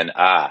 And then,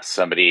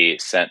 somebody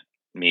sent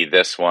me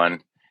this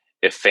one,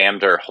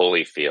 Evander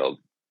Holyfield.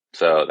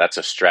 So that's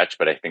a stretch,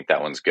 but I think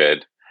that one's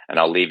good. And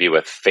I'll leave you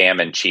with Fam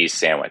and cheese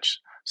sandwich.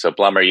 So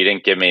Blummer, you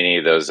didn't give me any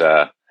of those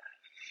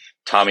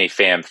Tommy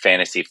Pham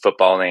fantasy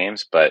football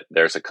names, but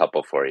there's a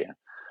couple for you.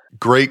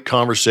 Great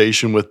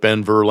conversation with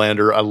Ben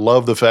Verlander. I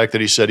love the fact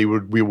that he said he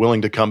would be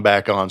willing to come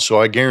back on.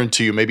 So I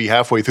guarantee you, maybe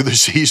halfway through the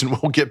season,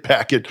 we'll get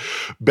back at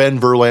Ben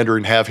Verlander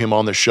and have him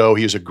on the show.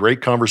 He has a great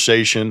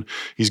conversation.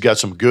 He's got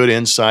some good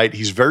insight.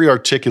 He's very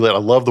articulate. I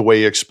love the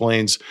way he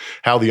explains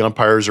how the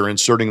umpires are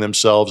inserting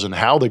themselves and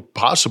how they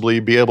possibly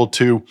be able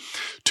to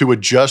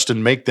adjust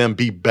and make them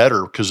be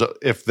better. Because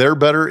if they're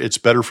better, it's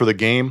better for the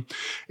game.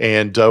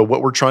 And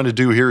what we're trying to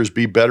do here is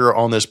be better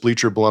on this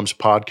Bleacher Blums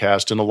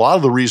podcast. And a lot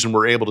of the reason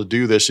we're able to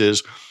do this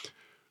is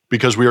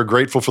because we are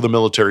grateful for the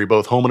military,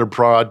 both home and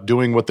abroad,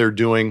 doing what they're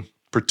doing,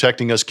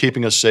 protecting us,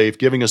 keeping us safe,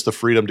 giving us the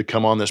freedom to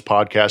come on this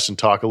podcast and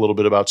talk a little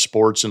bit about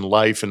sports and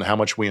life and how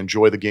much we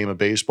enjoy the game of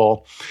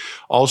baseball.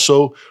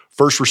 Also,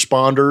 first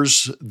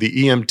responders,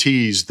 the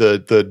EMTs,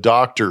 the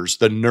doctors,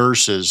 the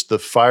nurses, the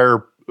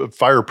fire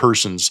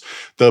persons,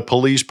 the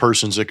police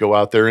persons that go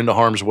out there into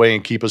harm's way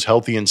and keep us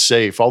healthy and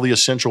safe, all the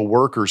essential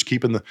workers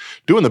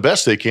doing the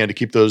best they can to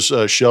keep those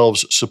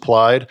shelves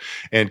supplied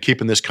and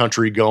keeping this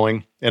country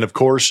going. And of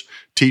course,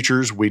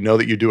 teachers, we know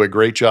that you do a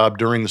great job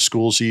during the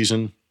school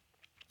season.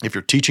 If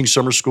you're teaching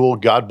summer school,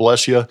 God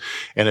bless you.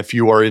 And if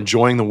you are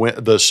enjoying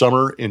the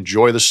summer,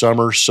 enjoy the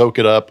summer, soak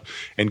it up,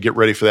 and get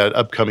ready for that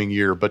upcoming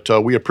year. But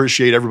we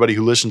appreciate everybody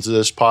who listens to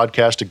this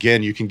podcast.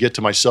 Again, you can get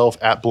to myself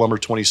at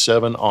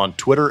Blummer27 on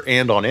Twitter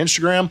and on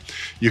Instagram.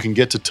 You can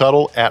get to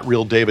Tuttle at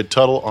Real David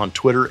Tuttle on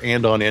Twitter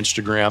and on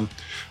Instagram.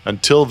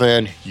 Until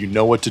then, you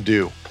know what to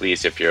do.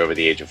 Please, if you're over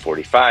the age of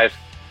 45,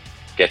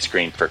 get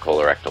screened for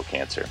colorectal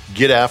cancer.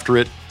 Get after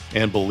it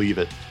and believe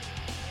it.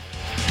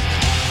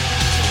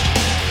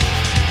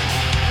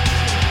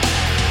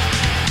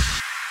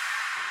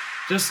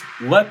 Just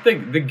let the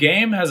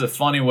game has a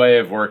funny way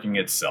of working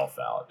itself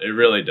out. It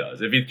really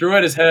does. If he threw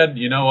at his head,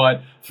 you know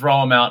what?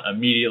 Throw him out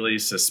immediately,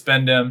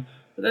 suspend him.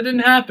 But that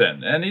didn't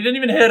happen. And he didn't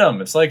even hit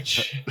him. It's like,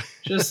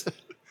 just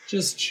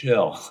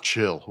chill.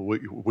 Chill.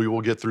 We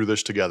will get through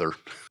this together.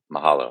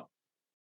 Mahalo.